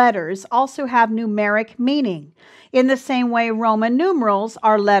Hebrew letters also have numeric meaning, in the same way Roman numerals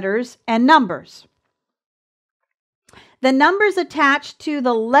are letters and numbers. The numbers attached to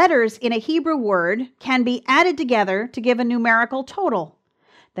the letters in a Hebrew word can be added together to give a numerical total.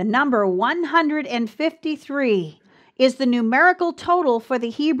 The number 153 is the numerical total for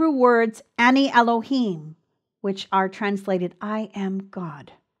the Hebrew words Ani Elohim, which are translated, I am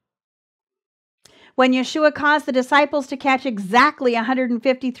God. When Yeshua caused the disciples to catch exactly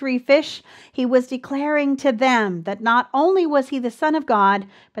 153 fish, he was declaring to them that not only was he the Son of God,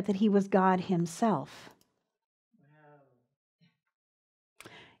 but that he was God himself. Wow.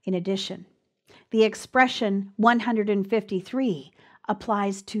 In addition, the expression 153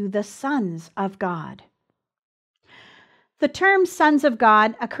 applies to the sons of God. The term sons of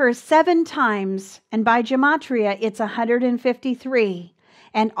God occurs 7 times, and by gematria, it's 153.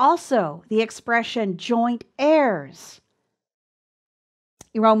 And also the expression joint heirs.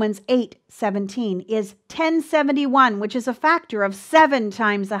 Romans 8:17 is 1071, which is a factor of 7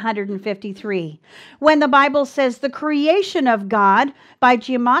 times 153. When the Bible says the creation of God, by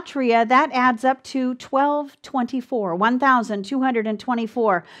gematria, that adds up to 1224,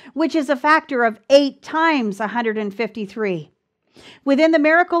 1224, which is a factor of 8 times 153. Within the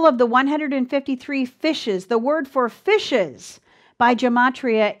miracle of the 153 fishes, the word for fishes by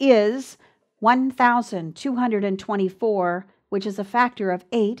gematria is 1,224, which is a factor of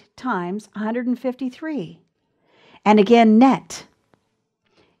 8 times 153. And again, net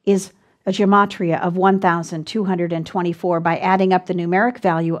is a gematria of 1,224 by adding up the numeric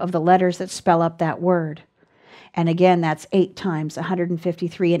value of the letters that spell up that word. And again, that's 8 times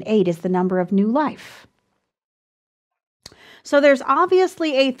 153, and 8 is the number of new life. So there's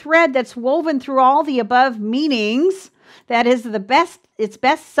obviously a thread that's woven through all the above meanings that is it's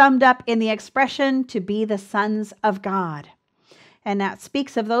best summed up in the expression to be the sons of God. And that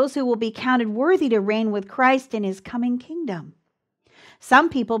speaks of those who will be counted worthy to reign with Christ in his coming kingdom. Some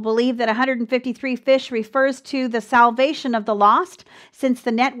people believe that 153 fish refers to the salvation of the lost since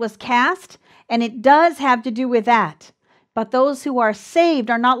the net was cast, and it does have to do with that. But those who are saved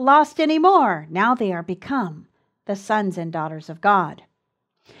are not lost anymore. Now they are become the sons and daughters of God.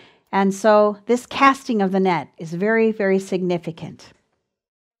 And so this casting of the net is very, very significant.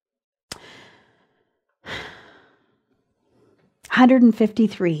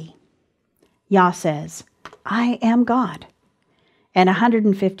 153, Yah says, I am God. And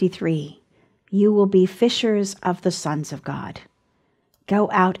 153, you will be fishers of the sons of God. Go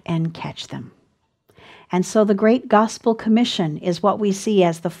out and catch them. And so the Great Gospel Commission is what we see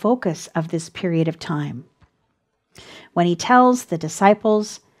as the focus of this period of time. When he tells the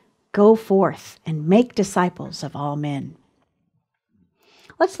disciples, go forth and make disciples of all men.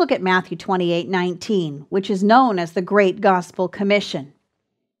 Let's look at Matthew 28:19, which is known as the Great Gospel Commission.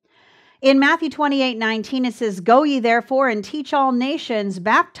 In Matthew 28:19, it says, go ye therefore and teach all nations,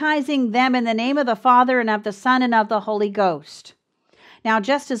 baptizing them in the name of the Father and of the Son and of the Holy Ghost. Now,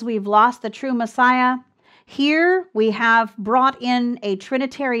 just as we've lost the true Messiah, here we have brought in a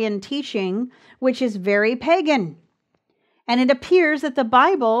Trinitarian teaching, which is very pagan. And it appears that the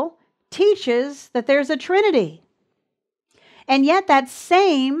Bible teaches that there's a Trinity. And yet that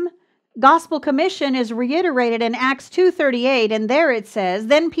same gospel commission is reiterated in Acts 2:38, and there it says,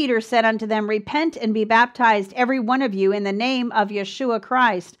 "Then Peter said unto them, Repent and be baptized every one of you in the name of Yeshua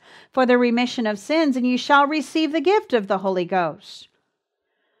Christ for the remission of sins, and you shall receive the gift of the Holy Ghost."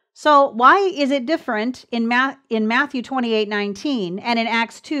 So why is it different in Matthew 28:19 and in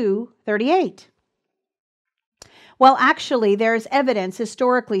Acts 2:38? Well, actually, there's evidence,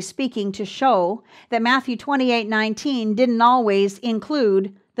 historically speaking, to show that Matthew 28:19 didn't always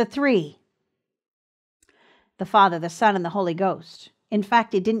include the three: the Father, the Son, and the Holy Ghost. In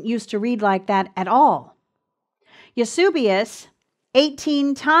fact, it didn't used to read like that at all. Eusebius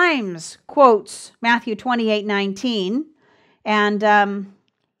 18 times quotes Matthew 28:19, and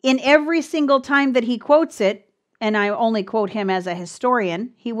in every single time that he quotes it, and I only quote him as a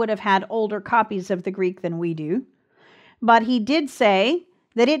historian, he would have had older copies of the Greek than we do, but he did say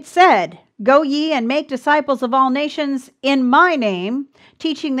that it said, "Go ye and make disciples of all nations in my name,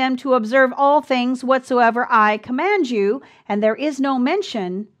 teaching them to observe all things whatsoever I command you." And there is no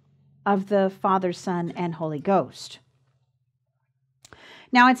mention of the Father, Son, and Holy Ghost.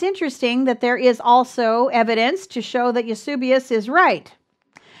 Now, it's interesting that there is also evidence to show that Eusebius is right.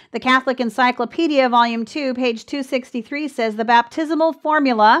 The Catholic Encyclopedia, Volume 2, page 263 says the baptismal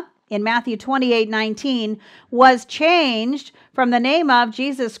formula in Matthew 28:19 was changed from the name of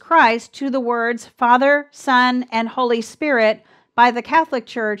Jesus Christ to the words Father, Son, and Holy Spirit by the Catholic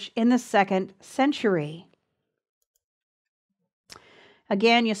Church in the 2nd century.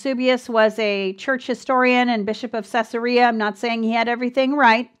 Again, Eusebius was a church historian and Bishop of Caesarea. I'm not saying he had everything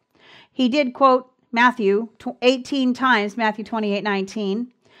right. He did quote Matthew 18 times, Matthew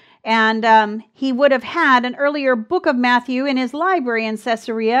 28:19. And he would have had an earlier book of Matthew in his library in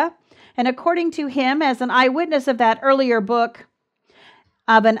Caesarea. And according to him, as an eyewitness of that earlier book,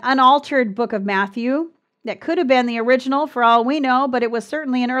 of an unaltered book of Matthew, that could have been the original for all we know, but it was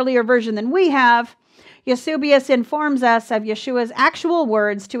certainly an earlier version than we have, Eusebius informs us of Yeshua's actual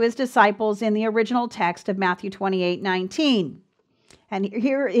words to his disciples in the original text of Matthew 28:19. And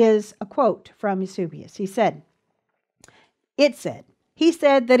here is a quote from Eusebius. He said, "It said, he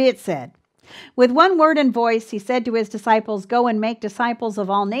said that it said, with one word and voice, he said to his disciples, Go and make disciples of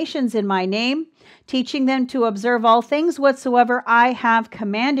all nations in my name, teaching them to observe all things whatsoever I have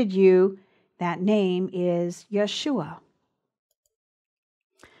commanded you." That name is Yeshua.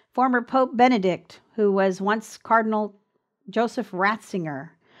 Former Pope Benedict, who was once Cardinal Joseph Ratzinger,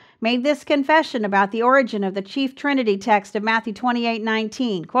 made this confession about the origin of the chief Trinity text of Matthew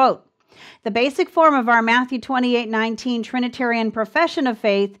 28:19, quote, "The basic form of our Matthew 28:19 Trinitarian profession of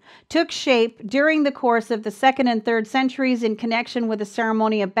faith took shape during the course of the 2nd and 3rd centuries in connection with the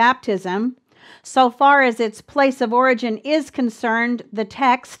ceremony of baptism. So far as its place of origin is concerned, the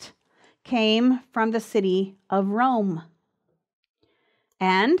text came from the city of Rome."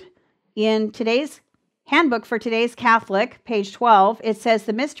 And in today's Handbook for Today's Catholic, page 12, it says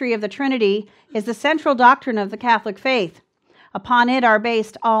the mystery of the Trinity is the central doctrine of the Catholic faith. Upon it are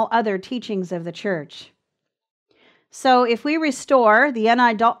based all other teachings of the Church. So if we restore the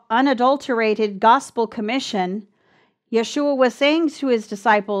unadulterated gospel commission, Yeshua was saying to his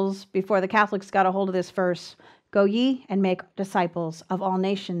disciples, before the Catholics got a hold of this verse, "Go ye and make disciples of all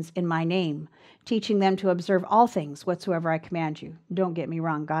nations in my name, teaching them to observe all things whatsoever I command you." Don't get me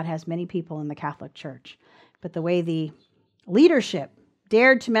wrong, God has many people in the Catholic Church, but the way the leadership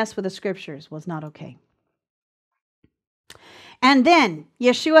dared to mess with the scriptures was not okay. And then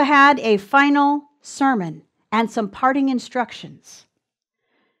Yeshua had a final sermon and some parting instructions.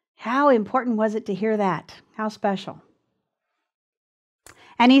 How important was it to hear that? How special.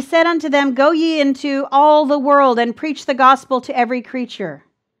 "And he said unto them, Go ye into all the world and preach the gospel to every creature."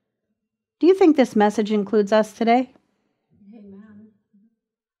 Do you think this message includes us today? Amen.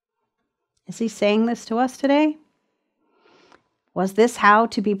 Is he saying this to us today? Was this how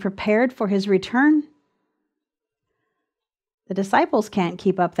to be prepared for his return? The disciples can't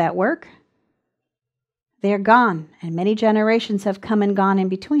keep up that work. They are gone, and many generations have come and gone in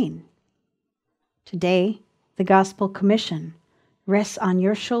between. Today, the gospel commission rests on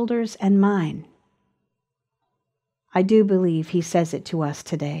your shoulders and mine. I do believe he says it to us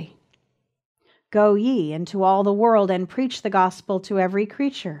today. "Go ye into all the world and preach the gospel to every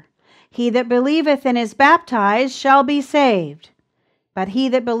creature. He that believeth and is baptized shall be saved, but he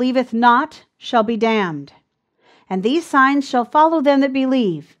that believeth not shall be damned. And these signs shall follow them that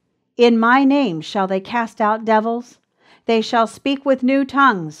believe. In my name shall they cast out devils. They shall speak with new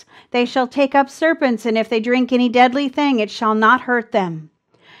tongues. They shall take up serpents, and if they drink any deadly thing, it shall not hurt them.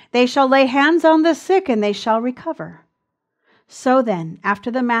 They shall lay hands on the sick, and they shall recover. So then, after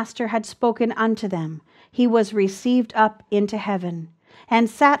the master had spoken unto them, he was received up into heaven, and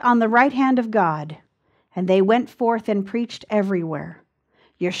sat on the right hand of God. And they went forth and preached everywhere,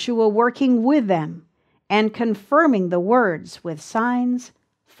 Yeshua working with them, and confirming the words with signs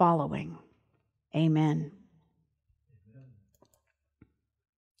following. Amen.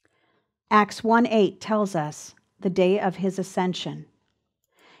 Acts 1:8 tells us the day of his ascension.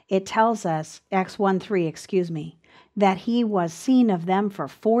 It tells us, Acts 1:3, that he was seen of them for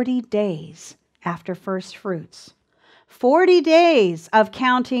 40 days after first fruits. 40 days of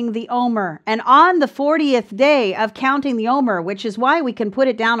counting the Omer. And on the 40th day of counting the Omer, which is why we can put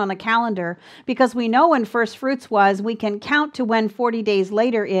it down on a calendar, because we know when first fruits was, we can count to when 40 days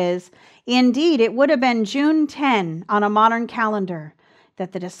later is. Indeed, it would have been June 10 on a modern calendar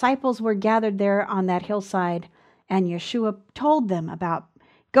that the disciples were gathered there on that hillside, and Yeshua told them about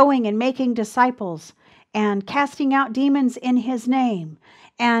going and making disciples and casting out demons in his name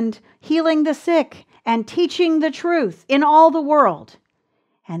and healing the sick and teaching the truth in all the world.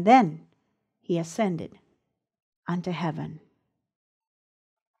 And then he ascended unto heaven.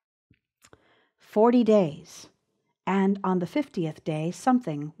 40 days. And on the 50th day,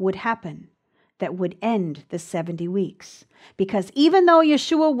 something would happen that would end the 70 weeks. Because even though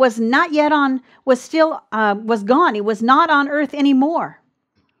Yeshua was not yet was gone, he was not on earth anymore.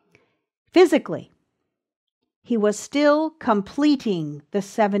 Physically, he was still completing the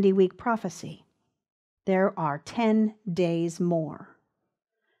 70-week prophecy. There are 10 days more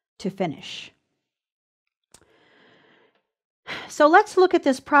to finish. So let's look at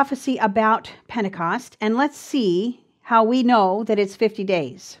this prophecy about Pentecost, and let's see how we know that it's 50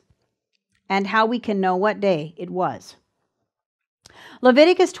 days and how we can know what day it was.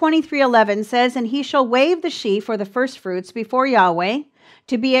 Leviticus 23:11 says, "And he shall wave the sheaf or the first fruits before Yahweh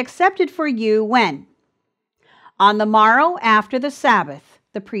to be accepted for you when? On the morrow after the Sabbath,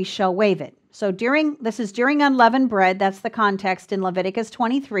 the priest shall wave it." So this is during unleavened bread. That's the context in Leviticus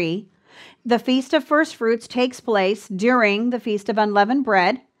 23. The Feast of First Fruits takes place during the Feast of Unleavened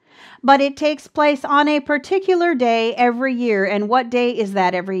Bread, but it takes place on a particular day every year. And what day is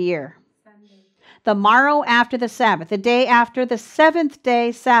that every year? Sunday. The morrow after the Sabbath, the day after the seventh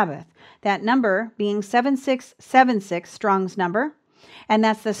day Sabbath. That number being 7676, Strong's number. And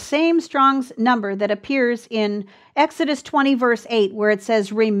that's the same Strong's number that appears in Exodus 20, verse 8, where it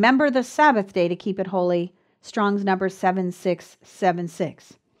says, "Remember the Sabbath day to keep it holy." Strong's number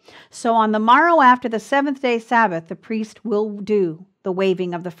 7676. So on the morrow after the seventh day Sabbath, the priest will do the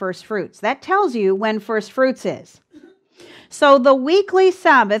waving of the first fruits. That tells you when first fruits is. So the weekly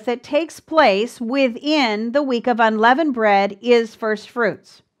Sabbath that takes place within the week of unleavened bread is first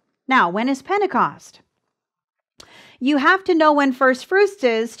fruits. Now, when is Pentecost? You have to know when first fruits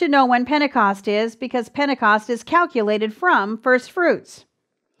is to know when Pentecost is, because Pentecost is calculated from first fruits.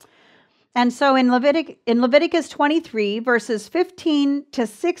 And so in Leviticus 23, verses 15 to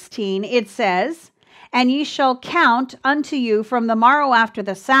 16, it says, "And ye shall count unto you from the morrow after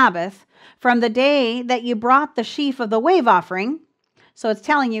the Sabbath, from the day that you brought the sheaf of the wave offering." So it's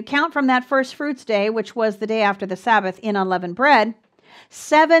telling you, count from that first fruits day, which was the day after the Sabbath in unleavened bread.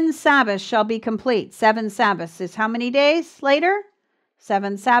 7 Sabbaths shall be complete. 7 Sabbaths is how many days later?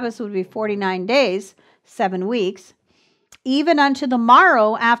 7 Sabbaths would be 49 days, 7 weeks. "Even unto the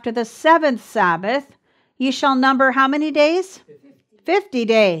morrow after the 7th Sabbath, ye shall number how many days? 50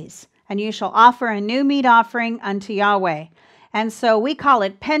 days. And you shall offer a new meat offering unto Yahweh." And so we call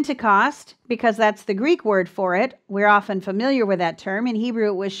it Pentecost because that's the Greek word for it. We're often familiar with that term. In Hebrew,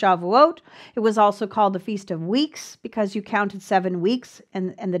 it was Shavuot. It was also called the Feast of Weeks because you counted 7 weeks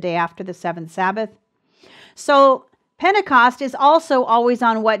and the day after the 7th Sabbath. So Pentecost is also always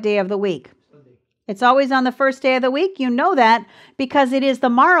on what day of the week? Sunday. It's always on the first day of the week. You know that because it is the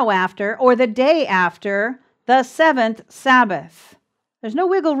morrow after or the day after the 7th Sabbath. There's no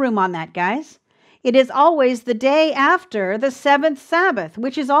wiggle room on that, guys. It is always the day after the 7th Sabbath,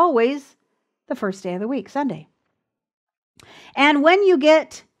 which is always the first day of the week, Sunday. And when you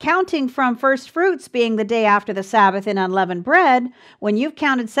get counting from first fruits being the day after the Sabbath in unleavened bread, when you've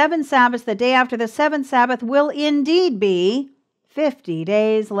counted 7 Sabbaths, the day after the 7th Sabbath will indeed be 50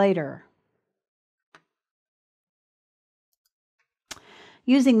 days later.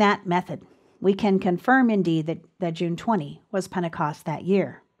 Using that method, we can confirm indeed that June 20 was Pentecost that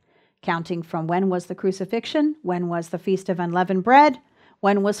year. Counting from when was the crucifixion, when was the Feast of Unleavened Bread,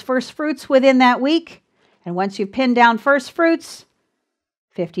 when was first fruits within that week, and once you've pinned down first fruits,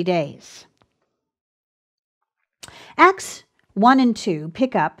 50 days. Acts 1 and 2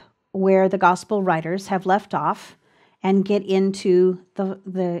 pick up where the gospel writers have left off and get into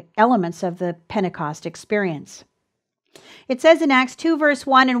the elements of the Pentecost experience. It says in Acts 2, verse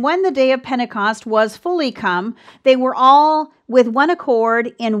 1, and when the day of Pentecost was fully come, they were all with one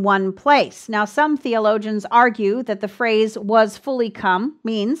accord in one place. Now, some theologians argue that the phrase was fully come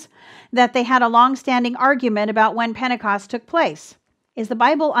means that they had a long-standing argument about when Pentecost took place. Is the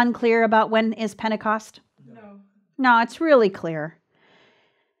Bible unclear about when is Pentecost? No. No, it's really clear.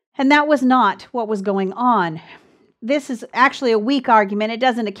 And that was not what was going on. This is actually a weak argument. It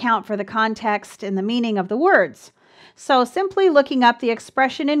doesn't account for the context and the meaning of the words. So simply looking up the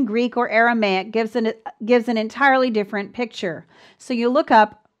expression in Greek or Aramaic gives an entirely different picture. So you look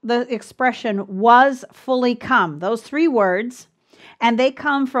up the expression was fully come, those three words, and they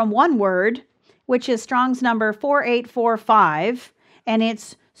come from one word, which is Strong's number 4845, and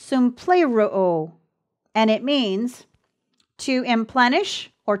it's sumpleroo, and it means to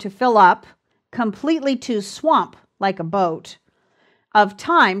implenish or to fill up, completely to swamp like a boat, of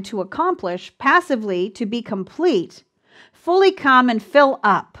time to accomplish, passively to be complete, fully come and fill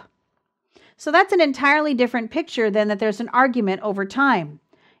up. So that's an entirely different picture than that there's an argument over time.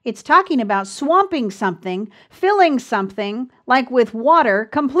 It's talking about swamping something, filling something like with water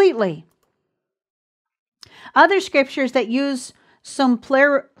completely. Other scriptures that use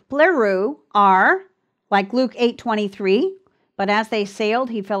sumpleru are like Luke 8:23, but as they sailed,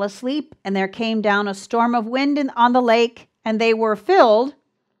 he fell asleep, and there came down a storm of wind on the lake, and they were filled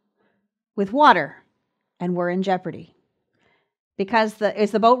with water and were in jeopardy. Because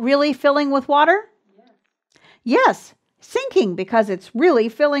is the boat really filling with water? Yes, sinking because it's really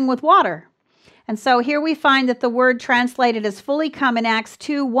filling with water. And so here we find that the word translated as fully come in Acts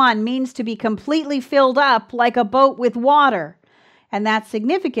 2:1 means to be completely filled up like a boat with water. And that's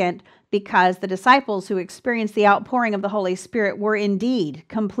significant because the disciples who experienced the outpouring of the Holy Spirit were indeed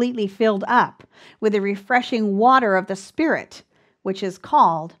completely filled up with the refreshing water of the Spirit, which is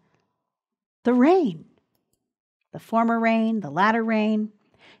called the rain. The former rain, the latter rain,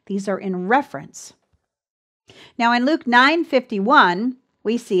 these are in reference. Now in Luke 9:51,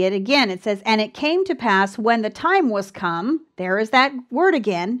 we see it again. It says, and it came to pass when the time was come, there is that word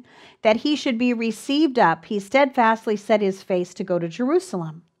again, that he should be received up. He steadfastly set his face to go to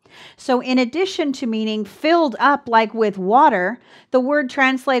Jerusalem. So in addition to meaning filled up like with water, the word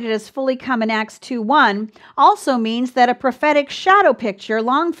translated as fully come in Acts 2:1 also means that a prophetic shadow picture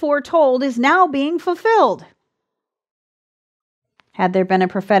long foretold is now being fulfilled. Had there been a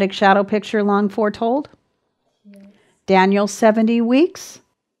prophetic shadow picture long foretold? Yes. Daniel's 70 weeks.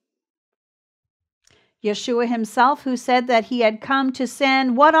 Yeshua himself, who said that he had come to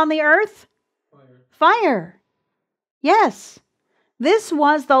send what on the earth? Fire. Fire. Yes. This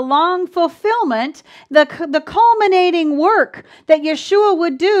was the long fulfillment, the culminating work that Yeshua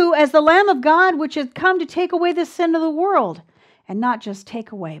would do as the Lamb of God, which had come to take away the sin of the world. And not just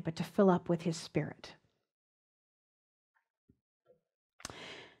take away, but to fill up with his Spirit.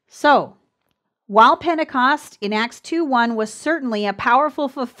 So, while Pentecost in Acts 2:1 was certainly a powerful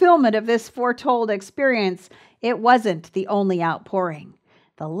fulfillment of this foretold experience, it wasn't the only outpouring.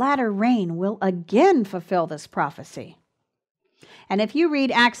 The latter rain will again fulfill this prophecy. And if you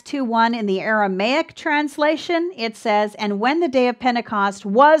read Acts 2:1 in the Aramaic translation, it says, and when the day of Pentecost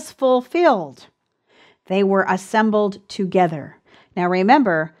was fulfilled, they were assembled together. Now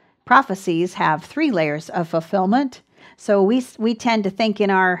remember, prophecies have 3 layers of fulfillment. So we tend to think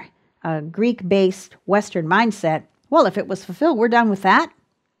in our Greek-based Western mindset, well, if it was fulfilled, we're done with that.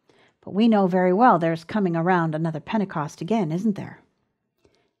 But we know very well there's coming around another Pentecost again, isn't there?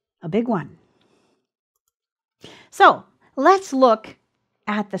 A big one. So let's look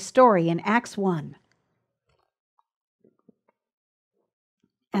at the story in Acts 1.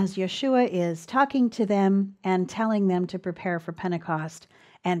 As Yeshua is talking to them and telling them to prepare for Pentecost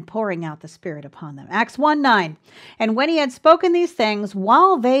and pouring out the Spirit upon them. Acts 1:9. And when he had spoken these things,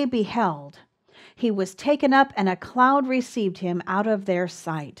 while they beheld, he was taken up, and a cloud received him out of their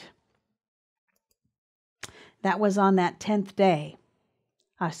sight. That was on that 10th day.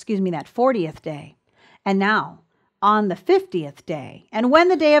 That 40th day. And now, on the 50th day, and when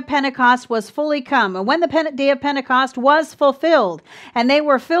the day of Pentecost was fully come, and when the day of Pentecost was fulfilled, and they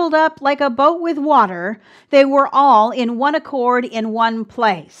were filled up like a boat with water, they were all in one accord in one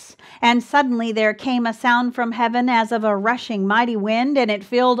place. And suddenly there came a sound from heaven as of a rushing mighty wind, and it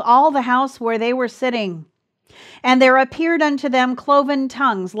filled all the house where they were sitting. And there appeared unto them cloven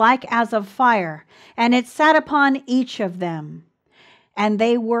tongues like as of fire, and it sat upon each of them. And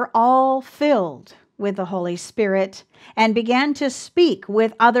they were all filled with the Holy Spirit, and began to speak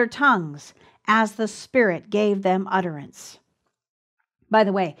with other tongues as the Spirit gave them utterance. By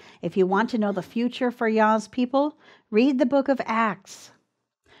the way, if you want to know the future for Yah's people, read the book of Acts.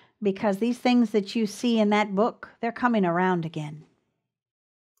 because these things that you see in that book, they're coming around again.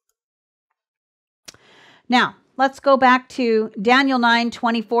 Now, let's go back to Daniel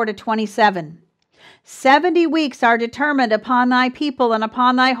 9:24-27. 70 weeks are determined upon thy people and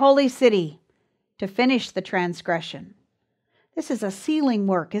upon thy holy city to finish the transgression. This is a sealing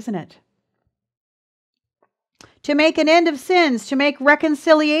work, isn't it? To make an end of sins, to make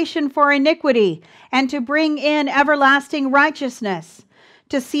reconciliation for iniquity, and to bring in everlasting righteousness,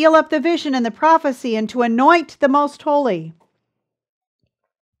 to seal up the vision and the prophecy, and to anoint the most holy.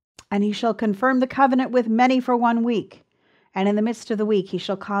 And he shall confirm the covenant with many for 1 week. And in the midst of the week he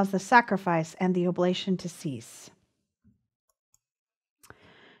shall cause the sacrifice and the oblation to cease.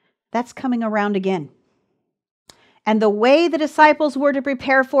 That's coming around again. And the way the disciples were to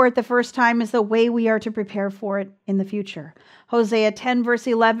prepare for it the first time is the way we are to prepare for it in the future. Hosea 10 verse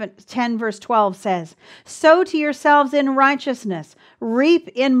 12 says, sow to yourselves in righteousness, reap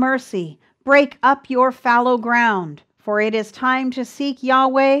in mercy, break up your fallow ground. For it is time to seek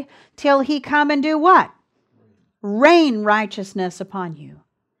Yahweh till he come and do what? Rain righteousness upon you.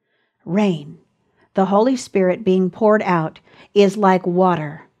 Rain. The Holy Spirit being poured out is like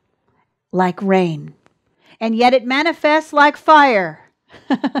water, like rain. And yet it manifests like fire.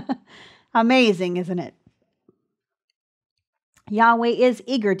 Amazing, isn't it? Yahweh is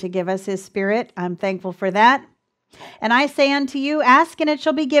eager to give us his Spirit. I'm thankful for that. And I say unto you, ask and it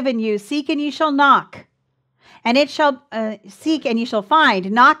shall be given you. Seek and ye shall knock. And it shall seek and ye shall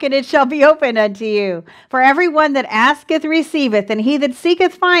find. Knock and it shall be opened unto you. For everyone that asketh receiveth, and he that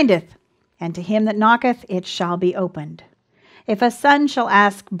seeketh findeth. And to him that knocketh it shall be opened. If a son shall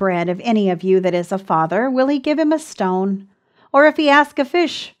ask bread of any of you that is a father, will he give him a stone? Or if he ask a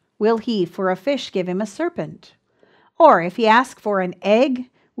fish, will he for a fish give him a serpent? Or if he ask for an egg,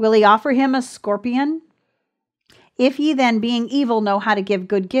 will he offer him a scorpion? If ye then, being evil, know how to give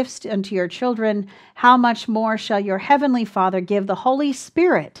good gifts unto your children, how much more shall your heavenly Father give the Holy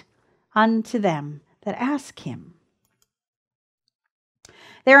Spirit unto them that ask him?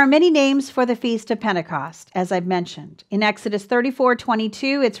 There are many names for the Feast of Pentecost, as I've mentioned. In Exodus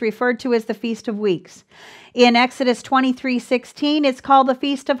 34:22, it's referred to as the Feast of Weeks. In Exodus 23:16, it's called the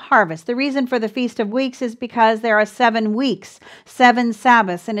Feast of Harvest. The reason for the Feast of Weeks is because there are 7 weeks, 7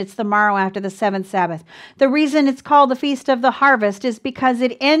 Sabbaths, and it's the morrow after the 7th Sabbath. The reason it's called the Feast of the Harvest is because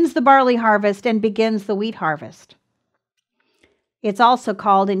it ends the barley harvest and begins the wheat harvest. It's also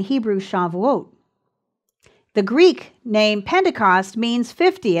called in Hebrew Shavuot. The Greek name Pentecost means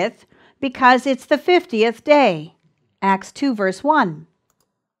 50th because it's the 50th day. Acts 2 verse 1.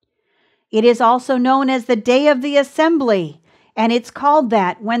 It is also known as the Day of the Assembly, and it's called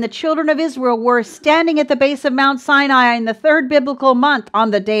that when the children of Israel were standing at the base of Mount Sinai in the 3rd biblical month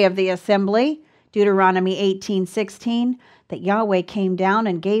on the Day of the Assembly, Deuteronomy 18:16, that Yahweh came down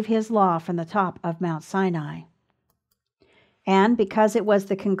and gave his law from the top of Mount Sinai. And because it was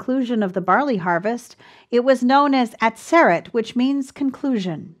the conclusion of the barley harvest, it was known as Atzeret, which means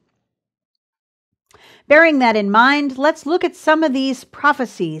conclusion. Bearing that in mind, let's look at some of these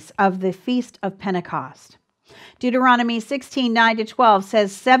prophecies of the Feast of Pentecost. Deuteronomy 16:9-12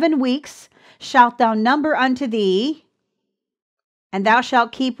 says, 7 weeks shalt thou number unto thee, and thou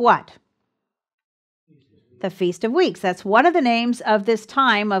shalt keep what? The Feast of Weeks. That's one of the names of this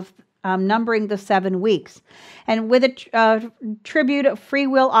time of numbering the 7 weeks. And with a tribute, a free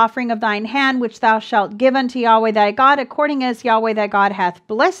will offering of thine hand, which thou shalt give unto Yahweh thy God, according as Yahweh thy God hath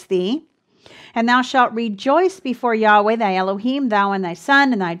blessed thee. And thou shalt rejoice before Yahweh thy Elohim, thou and thy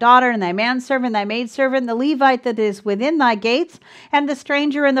son, and thy daughter, and thy manservant, thy maidservant, the Levite that is within thy gates, and the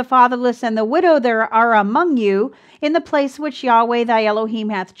stranger, and the fatherless, and the widow there are among you, in the place which Yahweh thy Elohim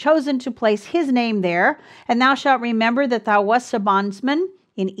hath chosen to place his name there. And thou shalt remember that thou wast a bondsman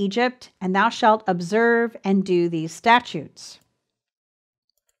in Egypt, and thou shalt observe and do these statutes.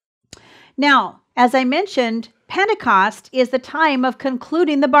 Now, as I mentioned, Pentecost is the time of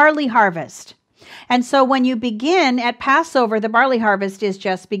concluding the barley harvest. And so when you begin at Passover, the barley harvest is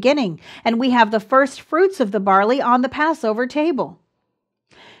just beginning. And we have the first fruits of the barley on the Passover table.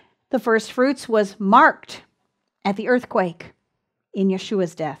 The first fruits was marked at the earthquake in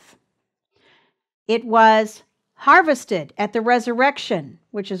Yeshua's death. It was harvested at the resurrection,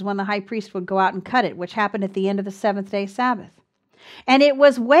 which is when the high priest would go out and cut it, which happened at the end of the 7th-day Sabbath. And it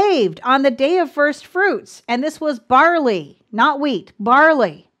was waved on the day of first fruits. And this was barley, not wheat,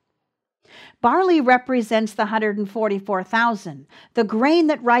 barley. Barley represents the 144,000, the grain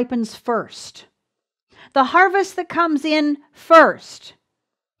that ripens first, the harvest that comes in first.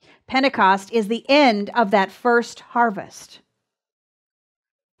 Pentecost is the end of that first harvest.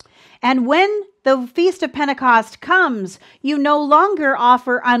 And when the Feast of Pentecost comes, you no longer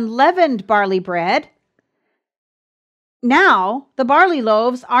offer unleavened barley bread. Now, the barley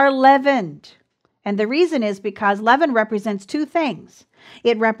loaves are leavened. And the reason is because leaven represents two things.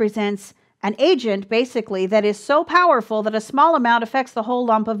 It represents an agent, basically, that is so powerful that a small amount affects the whole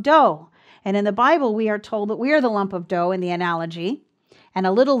lump of dough. And in the Bible, we are told that we are the lump of dough in the analogy, and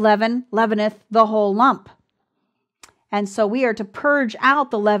a little leaven leaveneth the whole lump. And so we are to purge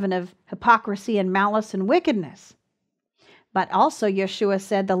out the leaven of hypocrisy and malice and wickedness. But also, Yeshua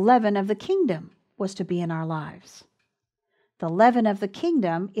said the leaven of the kingdom was to be in our lives. The leaven of the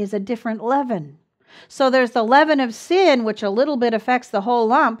kingdom is a different leaven. So there's the leaven of sin, which a little bit affects the whole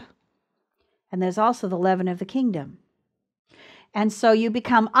lump. And there's also the leaven of the kingdom. And so you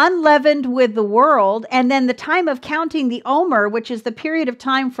become unleavened with the world. And then the time of counting the Omer, which is the period of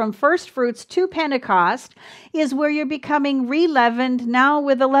time from first fruits to Pentecost, is where you're becoming re-leavened now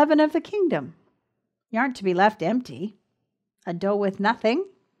with the leaven of the kingdom. You aren't to be left empty, a dough with nothing.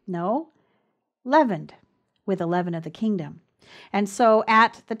 No, leavened with the leaven of the kingdom. And so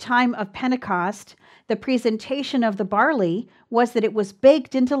at the time of Pentecost, the presentation of the barley was that it was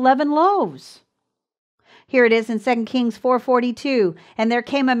baked into leavened loaves. Here it is in 2 Kings 4:42. And there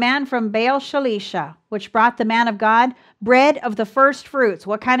came a man from Baal Shalisha, which brought the man of God bread of the first fruits.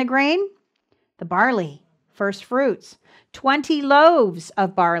 What kind of grain? The barley, first fruits. 20 loaves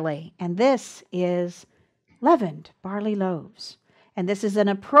of barley. And this is leavened barley loaves. And this is an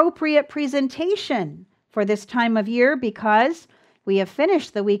appropriate presentation for this time of year because we have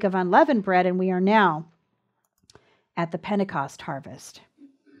finished the week of unleavened bread and we are now at the Pentecost harvest.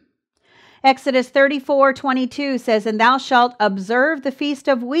 Exodus 34:22 says, And thou shalt observe the feast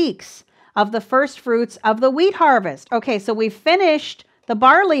of weeks of the first fruits of the wheat harvest. Okay, so we finished the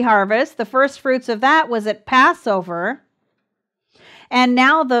barley harvest. The first fruits of that was at Passover. And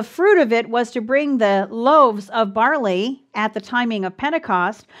now the fruit of it was to bring the loaves of barley at the timing of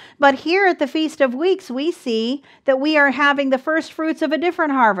Pentecost. But here at the Feast of Weeks, we see that we are having the first fruits of a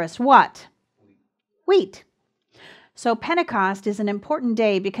different harvest. What? Wheat. So Pentecost is an important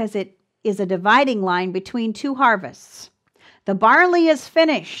day because it is a dividing line between two harvests. The barley is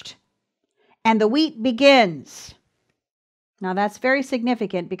finished and the wheat begins. Now that's very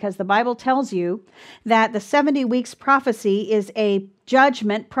significant because the Bible tells you that the 70 weeks prophecy is a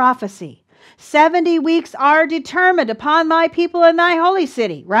judgment prophecy. 70 weeks are determined upon my people in thy holy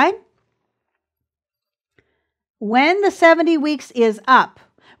city, right? When the 70 weeks is up,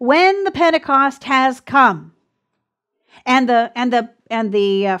 when the Pentecost has come, and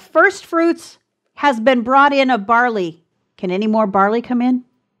the first fruits has been brought in of barley. Can any more barley come in?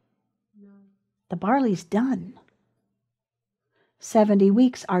 No. The barley's done. 70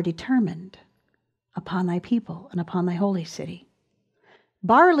 weeks are determined upon thy people and upon thy holy city.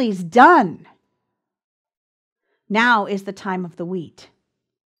 Barley's done. Now is the time of the wheat.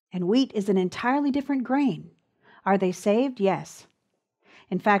 And wheat is an entirely different grain. Are they saved? Yes.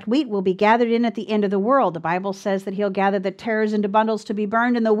 In fact, wheat will be gathered in at the end of the world. The Bible says that he'll gather the tares into bundles to be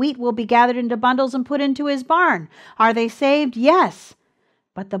burned, and the wheat will be gathered into bundles and put into his barn. Are they saved? Yes.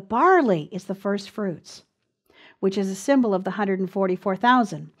 But the barley is the first fruits, which is a symbol of the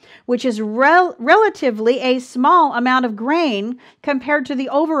 144,000, which is relatively a small amount of grain compared to the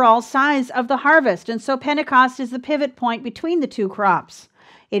overall size of the harvest. And so Pentecost is the pivot point between the two crops.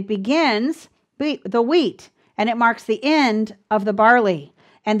 It begins the wheat, and it marks the end of the barley.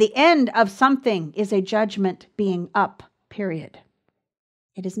 And the end of something is a judgment being up, period.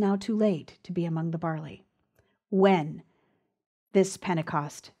 It is now too late to be among the barley when this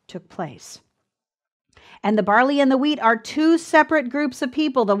Pentecost took place. And the barley and the wheat are two separate groups of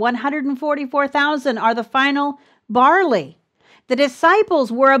people. The 144,000 are the final barley. The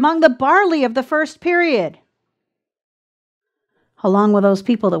disciples were among the barley of the first period, along with those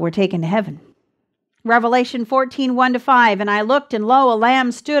people that were taken to heaven. Revelation 14:1-5, And I looked, and lo, a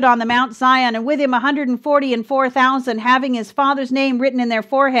lamb stood on the Mount Zion, and with him 144,000, having his Father's name written in their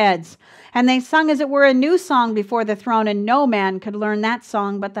foreheads. And they sung as it were a new song before the throne, and no man could learn that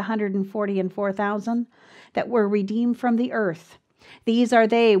song but the 144,000 that were redeemed from the earth. These are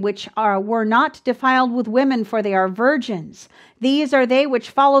they which were not defiled with women, for they are virgins. These are they which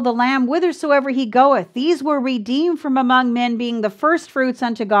follow the Lamb whithersoever he goeth. These were redeemed from among men, being the first fruits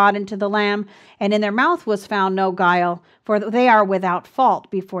unto God and to the Lamb. And in their mouth was found no guile, for they are without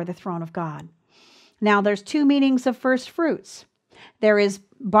fault before the throne of God. Now there's two meanings of first fruits. There is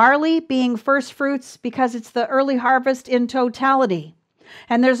barley being first fruits because it's the early harvest in totality.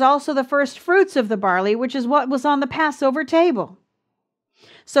 And there's also the first fruits of the barley, which is what was on the Passover table.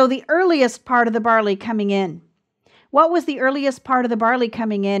 So the earliest part of the barley coming in What was the earliest part of the barley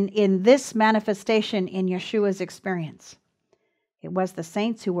coming in this manifestation in Yeshua's experience? It was the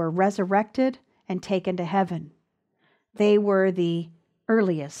saints who were resurrected and taken to heaven. They were the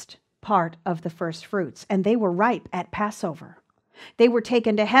earliest part of the first fruits, and they were ripe at Passover. They were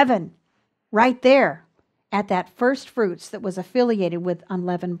taken to heaven right there at that first fruits that was affiliated with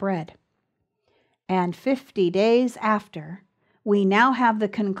unleavened bread. And 50 days after, we now have the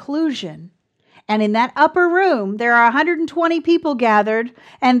conclusion. And in that upper room, there are 120 people gathered,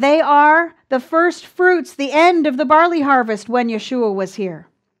 and they are the first fruits, the end of the barley harvest when Yeshua was here.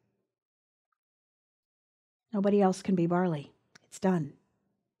 Nobody else can be barley. It's done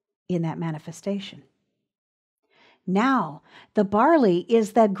in that manifestation. Now, the barley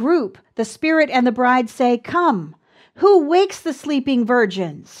is the group. The Spirit and the bride say, "Come." Who wakes the sleeping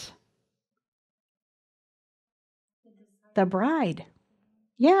virgins? The bride.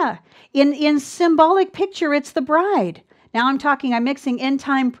 Yeah. In symbolic picture, it's the bride. Now I'm mixing end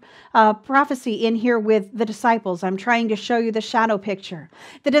time prophecy in here with the disciples. I'm trying to show you the shadow picture.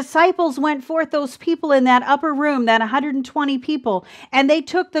 The disciples went forth, those people in that upper room, that 120 people, and they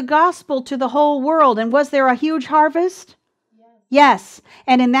took the gospel to the whole world. And was there a huge harvest? Yes.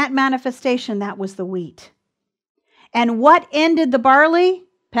 And in that manifestation, that was the wheat. And what ended the barley?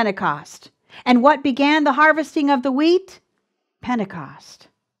 Pentecost. And what began the harvesting of the wheat? Pentecost.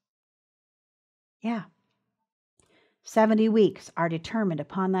 Yeah. 70 weeks are determined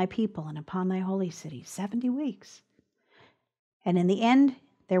upon thy people and upon thy holy city. 70 weeks. And in the end,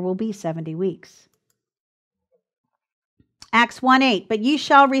 there will be 70 weeks. Acts 1:8, but ye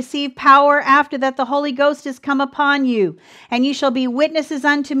shall receive power after that the Holy Ghost is come upon you, and ye shall be witnesses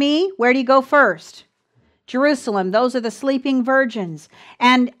unto me. Where do you go first? Jerusalem, those are the sleeping virgins,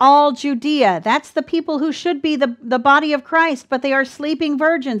 and all Judea. That's the people who should be the body of Christ, but they are sleeping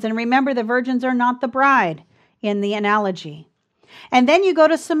virgins. And remember, the virgins are not the bride in the analogy. And then you go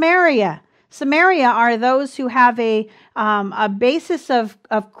to Samaria. Samaria are those who have a basis of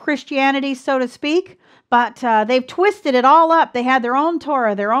Christianity, so to speak, but they've twisted it all up. They had their own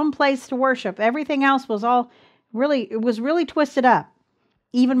Torah, their own place to worship. Everything else was really twisted up.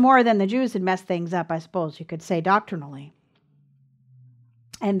 Even more than the Jews had messed things up, I suppose you could say, doctrinally.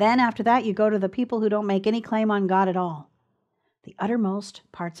 And then after that, you go to the people who don't make any claim on God at all. The uttermost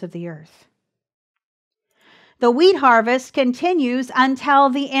parts of the earth. The wheat harvest continues until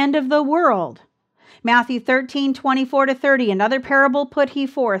the end of the world. Matthew 13:24-30, another parable put he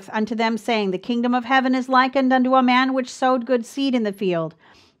forth unto them, saying, the kingdom of heaven is likened unto a man which sowed good seed in the field.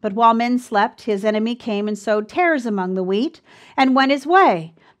 But while men slept, his enemy came and sowed tares among the wheat, and went his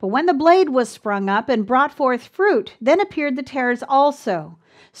way. But when the blade was sprung up and brought forth fruit, then appeared the tares also.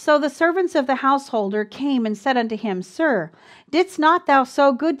 So the servants of the householder came and said unto him, Sir, didst not thou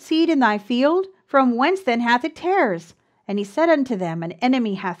sow good seed in thy field? From whence then hath it tares? And he said unto them, An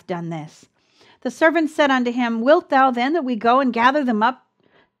enemy hath done this. The servants said unto him, Wilt thou then that we go and gather them up?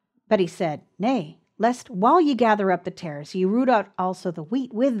 But he said, Nay, lest while ye gather up the tares, ye root out also the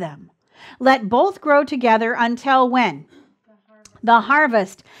wheat with them. Let both grow together until when? The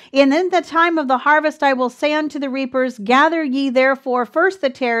harvest. And in the time of the harvest I will say unto the reapers, Gather ye therefore first the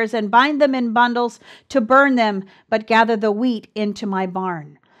tares, and bind them in bundles to burn them, but gather the wheat into my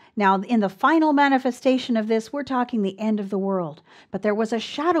barn. Now, in the final manifestation of this, we're talking the end of the world. But there was a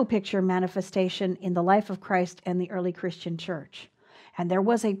shadow picture manifestation in the life of Christ and the early Christian church. And there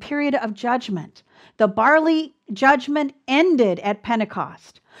was a period of judgment. The barley judgment ended at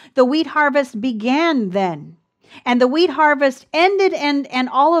Pentecost. The wheat harvest began then. And the wheat harvest ended, and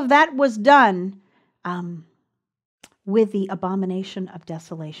all of that was done with the abomination of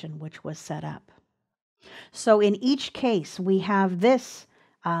desolation, which was set up. So in each case, we have this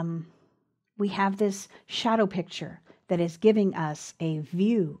shadow picture that is giving us a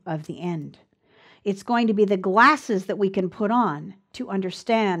view of the end. It's going to be the glasses that we can put on to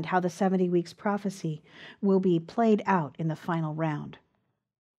understand how the 70 weeks prophecy will be played out in the final round.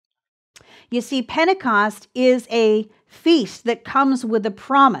 You see, Pentecost is a feast that comes with a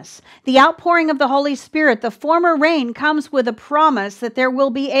promise. The outpouring of the Holy Spirit, the former rain, comes with a promise that there will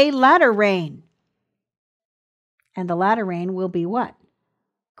be a latter rain. And the latter rain will be what?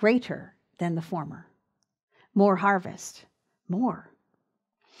 Greater than the former. More harvest. More.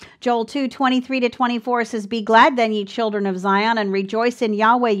 Joel 2:23-24 says, Be glad then, ye children of Zion, and rejoice in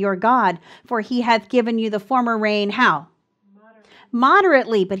Yahweh your God, for he hath given you the former rain. How?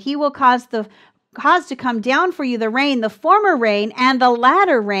 Moderately, but he will cause to come down for you the rain, the former rain, and the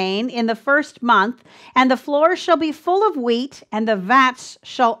latter rain in the first month, and the floors shall be full of wheat, and the vats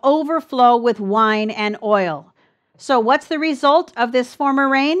shall overflow with wine and oil. So what's the result of this former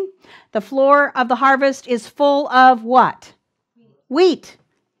rain? The floor of the harvest is full of what? Wheat.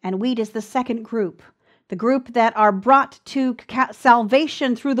 And wheat is the second group, the group that are brought to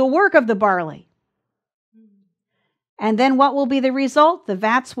salvation through the work of the barley. And then what will be the result? The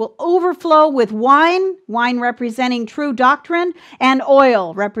vats will overflow with wine, wine representing true doctrine, and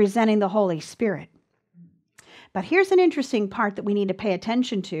oil representing the Holy Spirit. But here's an interesting part that we need to pay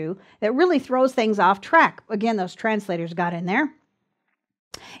attention to that really throws things off track. Again, those translators got in there.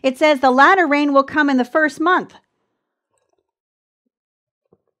 It says the latter rain will come in the first month.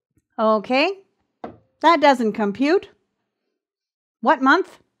 Okay, that doesn't compute. What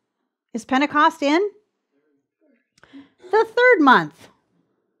month is Pentecost in? The third month.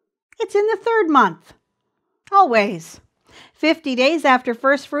 It's in the third month. Always. 50 days after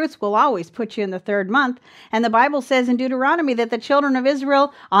first fruits will always put you in the third month. And the Bible says in Deuteronomy that the children of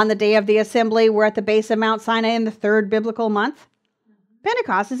Israel on the day of the assembly were at the base of Mount Sinai in the third biblical month.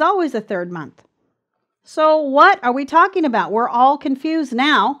 Pentecost is always the third month. So what are we talking about? We're all confused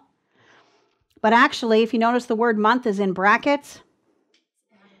now. But actually, if you notice the word month is in brackets,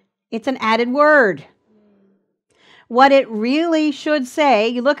 it's an added word. What it really should say,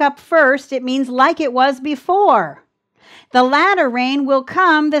 you look up first, it means like it was before. The latter rain will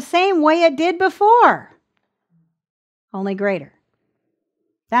come the same way it did before, only greater.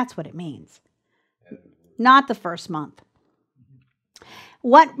 That's what it means. Not the first month.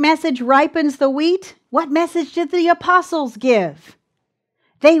 What message ripens the wheat? What message did the apostles give?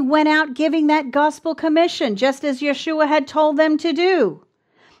 They went out giving that gospel commission, just as Yeshua had told them to do.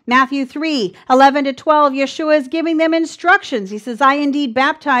 Matthew 3:11-12, Yeshua is giving them instructions. He says, I indeed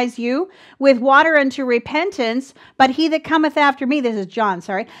baptize you with water unto repentance, but he that cometh after me, this is John,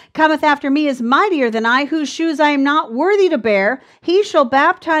 cometh after me is mightier than I, whose shoes I am not worthy to bear. He shall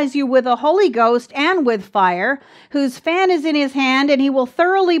baptize you with the Holy Ghost and with fire, whose fan is in his hand, and he will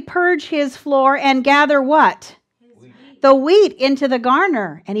thoroughly purge his floor and gather what? The wheat into the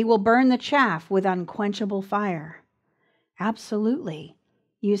garner, and he will burn the chaff with unquenchable fire. Absolutely.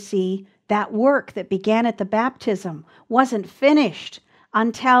 You see, that work that began at the baptism wasn't finished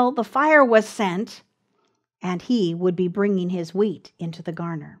until the fire was sent, and he would be bringing his wheat into the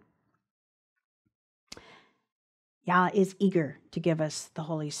garner. Yah is eager to give us the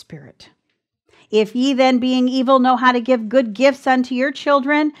Holy Spirit. If ye then, being evil, know how to give good gifts unto your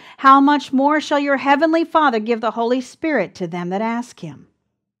children, how much more shall your heavenly Father give the Holy Spirit to them that ask him?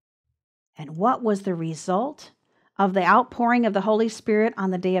 And what was the result of the outpouring of the Holy Spirit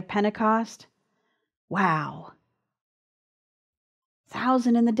on the day of Pentecost? Wow.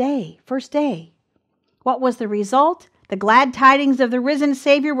 1,000 in the day, first day. What was the result? The glad tidings of the risen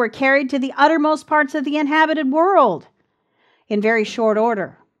Savior were carried to the uttermost parts of the inhabited world in very short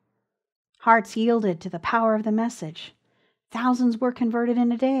order. Hearts yielded to the power of the message. Thousands were converted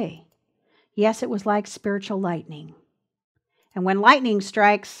in a day. Yes, it was like spiritual lightning. And when lightning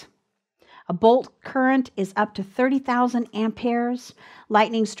strikes, a bolt current is up to 30,000 amperes.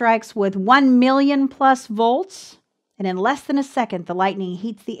 Lightning strikes with 1 million plus volts. And in less than a second, the lightning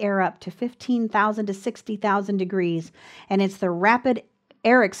heats the air up to 15,000 to 60,000 degrees. And it's the rapid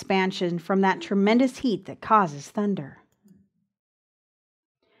air expansion from that tremendous heat that causes thunder.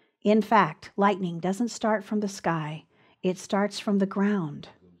 In fact, lightning doesn't start from the sky. It starts from the ground.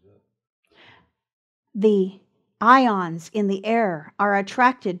 The ions in the air are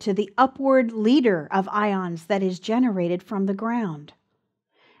attracted to the upward leader of ions that is generated from the ground.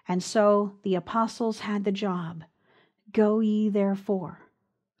 And so the apostles had the job. Go ye therefore.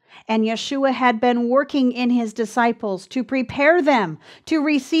 And Yeshua had been working in his disciples to prepare them to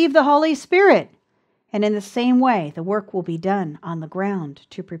receive the Holy Spirit. And in the same way, the work will be done on the ground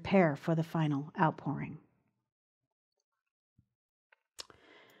to prepare for the final outpouring.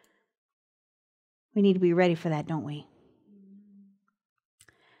 We need to be ready for that, don't we?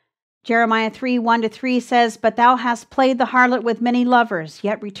 Jeremiah 3:1-3 says, But thou hast played the harlot with many lovers,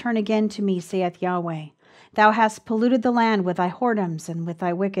 yet return again to me, saith Yahweh. Thou hast polluted the land with thy whoredoms and with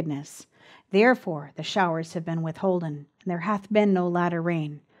thy wickedness. Therefore the showers have been withholden, and there hath been no latter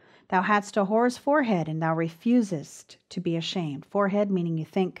rain. Thou hadst a whore's forehead, and thou refusest to be ashamed. Forehead meaning you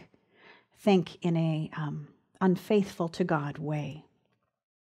think in a unfaithful to God way.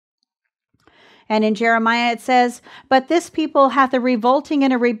 And in Jeremiah it says, But this people hath a revolting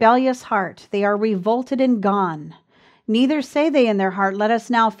and a rebellious heart. They are revolted and gone. Neither say they in their heart, Let us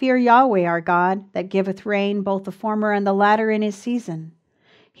now fear Yahweh our God, that giveth rain, both the former and the latter in his season.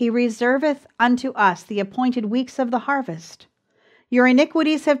 He reserveth unto us the appointed weeks of the harvest. Your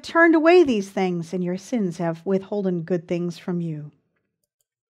iniquities have turned away these things, and your sins have withholden good things from you.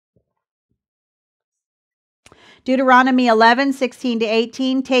 Deuteronomy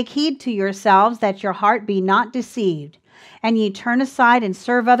 11:16-18, take heed to yourselves that your heart be not deceived, and ye turn aside and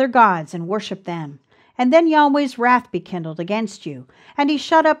serve other gods and worship them. And then Yahweh's wrath be kindled against you, and he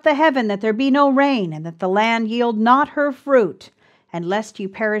shut up the heaven that there be no rain, and that the land yield not her fruit, and lest you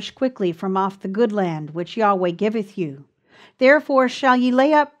perish quickly from off the good land which Yahweh giveth you. Therefore shall ye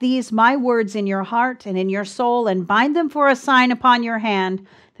lay up these my words in your heart and in your soul, and bind them for a sign upon your hand,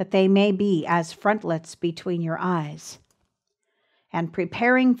 that they may be as frontlets between your eyes. And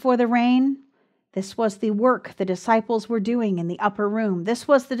preparing for the rain, this was the work the disciples were doing in the upper room. This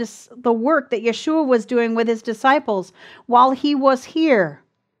was the work that Yeshua was doing with his disciples while he was here.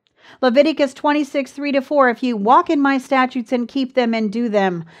 Leviticus 26:3-4, if you walk in my statutes and keep them and do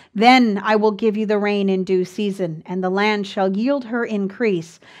them, then I will give you the rain in due season, and the land shall yield her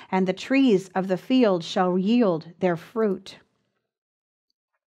increase, and the trees of the field shall yield their fruit.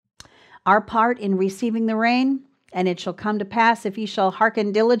 Our part in receiving the rain, and it shall come to pass, if ye shall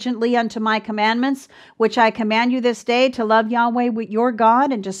hearken diligently unto my commandments, which I command you this day, to love Yahweh your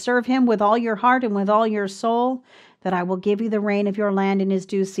God, and to serve him with all your heart and with all your soul, that I will give you the rain of your land in his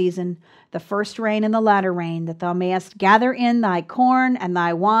due season, the first rain and the latter rain, that thou mayest gather in thy corn and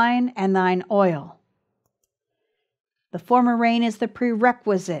thy wine and thine oil. The former rain is the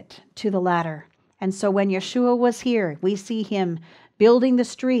prerequisite to the latter. And so when Yeshua was here, we see him building the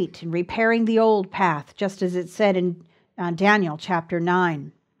street and repairing the old path, just as it said in Daniel chapter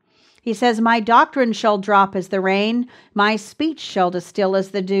 9. He says, my doctrine shall drop as the rain, my speech shall distill as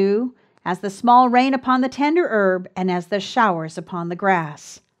the dew, as the small rain upon the tender herb, and as the showers upon the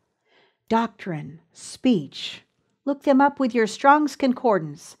grass. Doctrine, speech. Look them up with your Strong's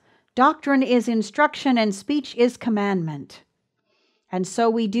Concordance. Doctrine is instruction and speech is commandment. And so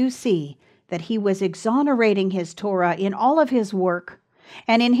we do see that he was exonerating his Torah in all of his work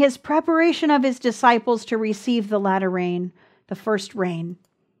and in his preparation of his disciples to receive the latter rain, the first rain.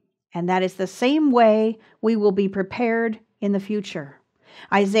 And that is the same way we will be prepared in the future.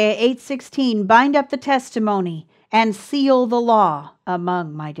 Isaiah 8:16, bind up the testimony and seal the law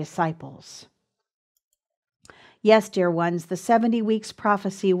among my disciples. Yes, dear ones, the 70 weeks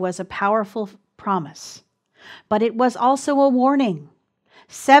prophecy was a powerful promise, but it was also a warning.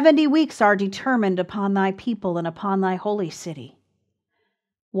 70 weeks are determined upon thy people and upon thy holy city.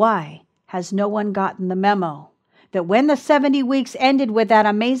 Why has no one gotten the memo that when the 70 weeks ended with that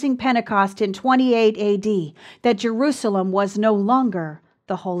amazing Pentecost in 28 AD, that Jerusalem was no longer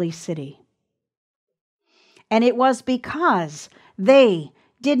the holy city? And it was because we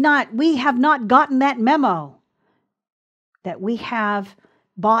have not gotten that memo, that we have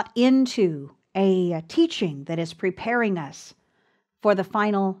bought into a teaching that is preparing us for the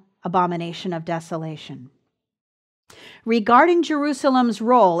final abomination of desolation. Regarding Jerusalem's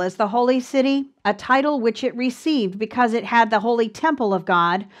role as the holy city, a title which it received because it had the holy temple of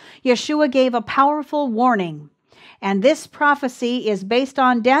God, Yeshua gave a powerful warning. And this prophecy is based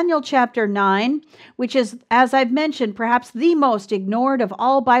on Daniel chapter 9, which is, as I've mentioned, perhaps the most ignored of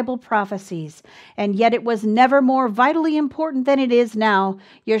all Bible prophecies. And yet it was never more vitally important than it is now.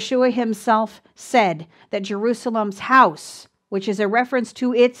 Yeshua himself said that Jerusalem's house, which is a reference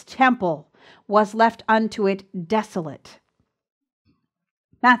to its temple, was left unto it desolate.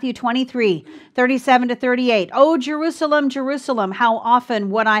 Matthew 23:37-38. O Jerusalem, Jerusalem, how often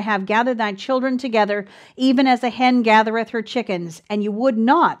would I have gathered thy children together, even as a hen gathereth her chickens, and you would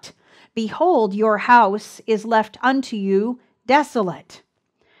not. Behold, your house is left unto you desolate.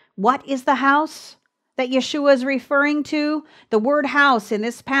 What is the house that Yeshua is referring to? The word house in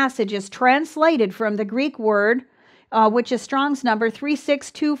this passage is translated from the Greek word, which is Strong's number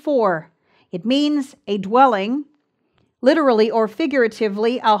 3624. It means a dwelling, literally or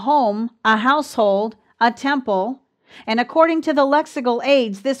figuratively, a home, a household, a temple. And according to the lexical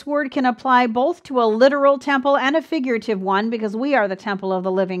aids, this word can apply both to a literal temple and a figurative one, because we are the temple of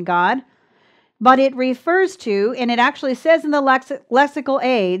the living God. But it refers to, and it actually says in the lexical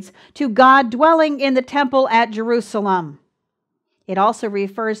aids, to God dwelling in the temple at Jerusalem. It also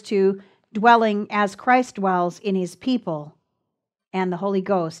refers to dwelling as Christ dwells in his people, and the Holy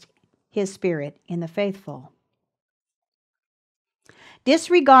Ghost, his Spirit, in the faithful.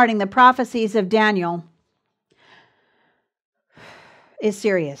 Disregarding the prophecies of Daniel is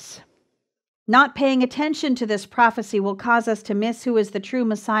serious. Not paying attention to this prophecy will cause us to miss who is the true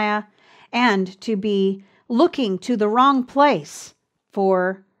Messiah and to be looking to the wrong place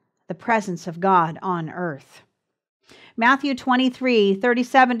for the presence of God on earth. Matthew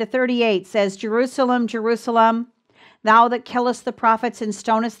 23:37-38 says, Jerusalem, Jerusalem, thou that killest the prophets and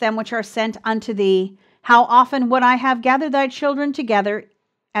stonest them which are sent unto thee, how often would I have gathered thy children together,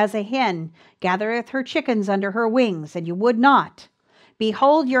 as a hen gathereth her chickens under her wings, and you would not.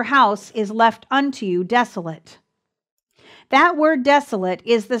 Behold, your house is left unto you desolate. That word desolate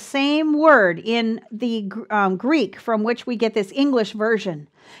is the same word in the Greek from which we get this English version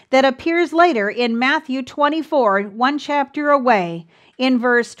that appears later in Matthew 24, one chapter away, in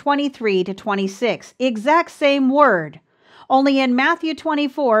verse 23 to 26. Exact same word. Only in Matthew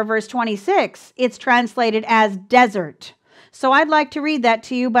 24, verse 26, it's translated as desert. So I'd like to read that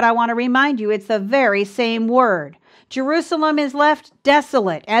to you, but I want to remind you it's the very same word. Jerusalem is left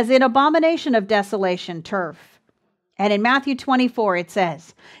desolate, as in abomination of desolation, turf. And in Matthew 24 it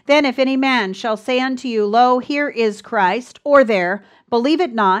says, Then if any man shall say unto you, Lo, here is Christ, or there, believe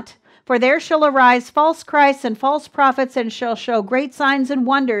it not, for there shall arise false Christs and false prophets, and shall show great signs and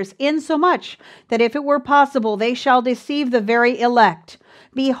wonders, insomuch that if it were possible, they shall deceive the very elect.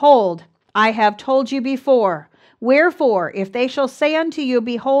 Behold, I have told you before. Wherefore, if they shall say unto you,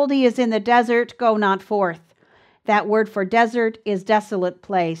 Behold, he is in the desert, go not forth. That word for desert is desolate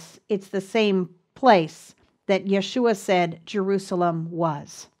place. It's the same place that Yeshua said Jerusalem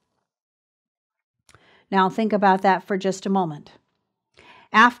was. Now think about that for just a moment.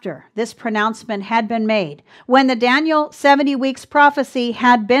 After this pronouncement had been made, when the Daniel 70 weeks prophecy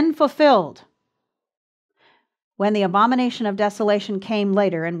had been fulfilled, when the abomination of desolation came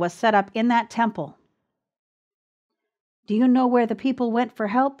later and was set up in that temple, do you know where the people went for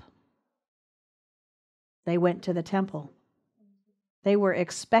help? They went to the temple. They were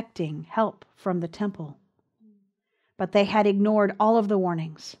expecting help from the temple. But they had ignored all of the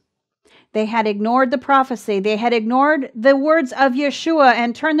warnings. They had ignored the prophecy. They had ignored the words of Yeshua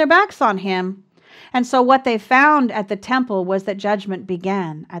and turned their backs on him. And so what they found at the temple was that judgment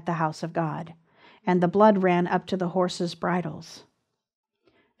began at the house of God, and the blood ran up to the horses' bridles.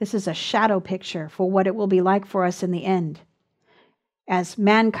 This is a shadow picture for what it will be like for us in the end. As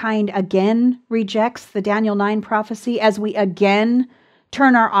mankind again rejects the Daniel 9 prophecy, as we again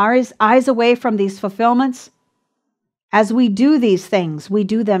turn our eyes away from these fulfillments, as we do these things, we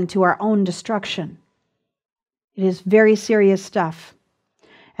do them to our own destruction. It is very serious stuff.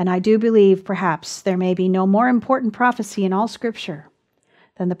 And I do believe perhaps there may be no more important prophecy in all Scripture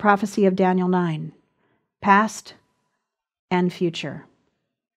than the prophecy of Daniel 9, past and future.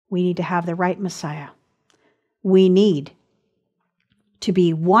 We need to have the right Messiah. We need to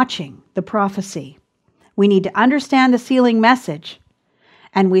be watching the prophecy. We need to understand the sealing message,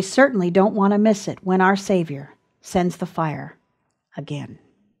 and we certainly don't want to miss it when our Savior sends the fire again.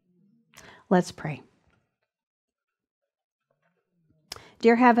 Let's pray.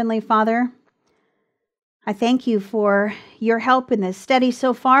 Dear Heavenly Father, I thank you for your help in this study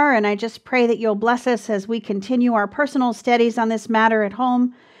so far, and I just pray that you'll bless us as we continue our personal studies on this matter at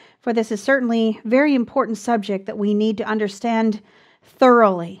home, for this is certainly a very important subject that we need to understand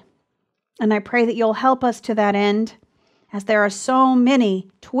thoroughly. And I pray that you'll help us to that end, as there are so many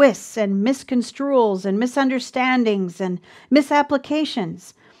twists and misconstruals and misunderstandings and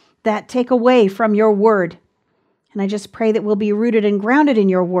misapplications that take away from your word. And I just pray that we'll be rooted and grounded in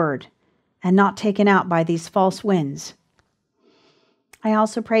your word and not taken out by these false winds. I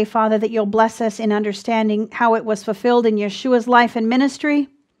also pray, Father, that you'll bless us in understanding how it was fulfilled in Yeshua's life and ministry,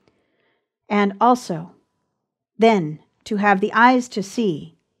 and also then to have the eyes to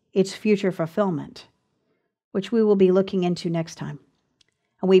see its future fulfillment, which we will be looking into next time.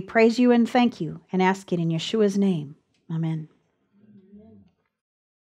 And we praise you and thank you and ask it in Yeshua's name. Amen.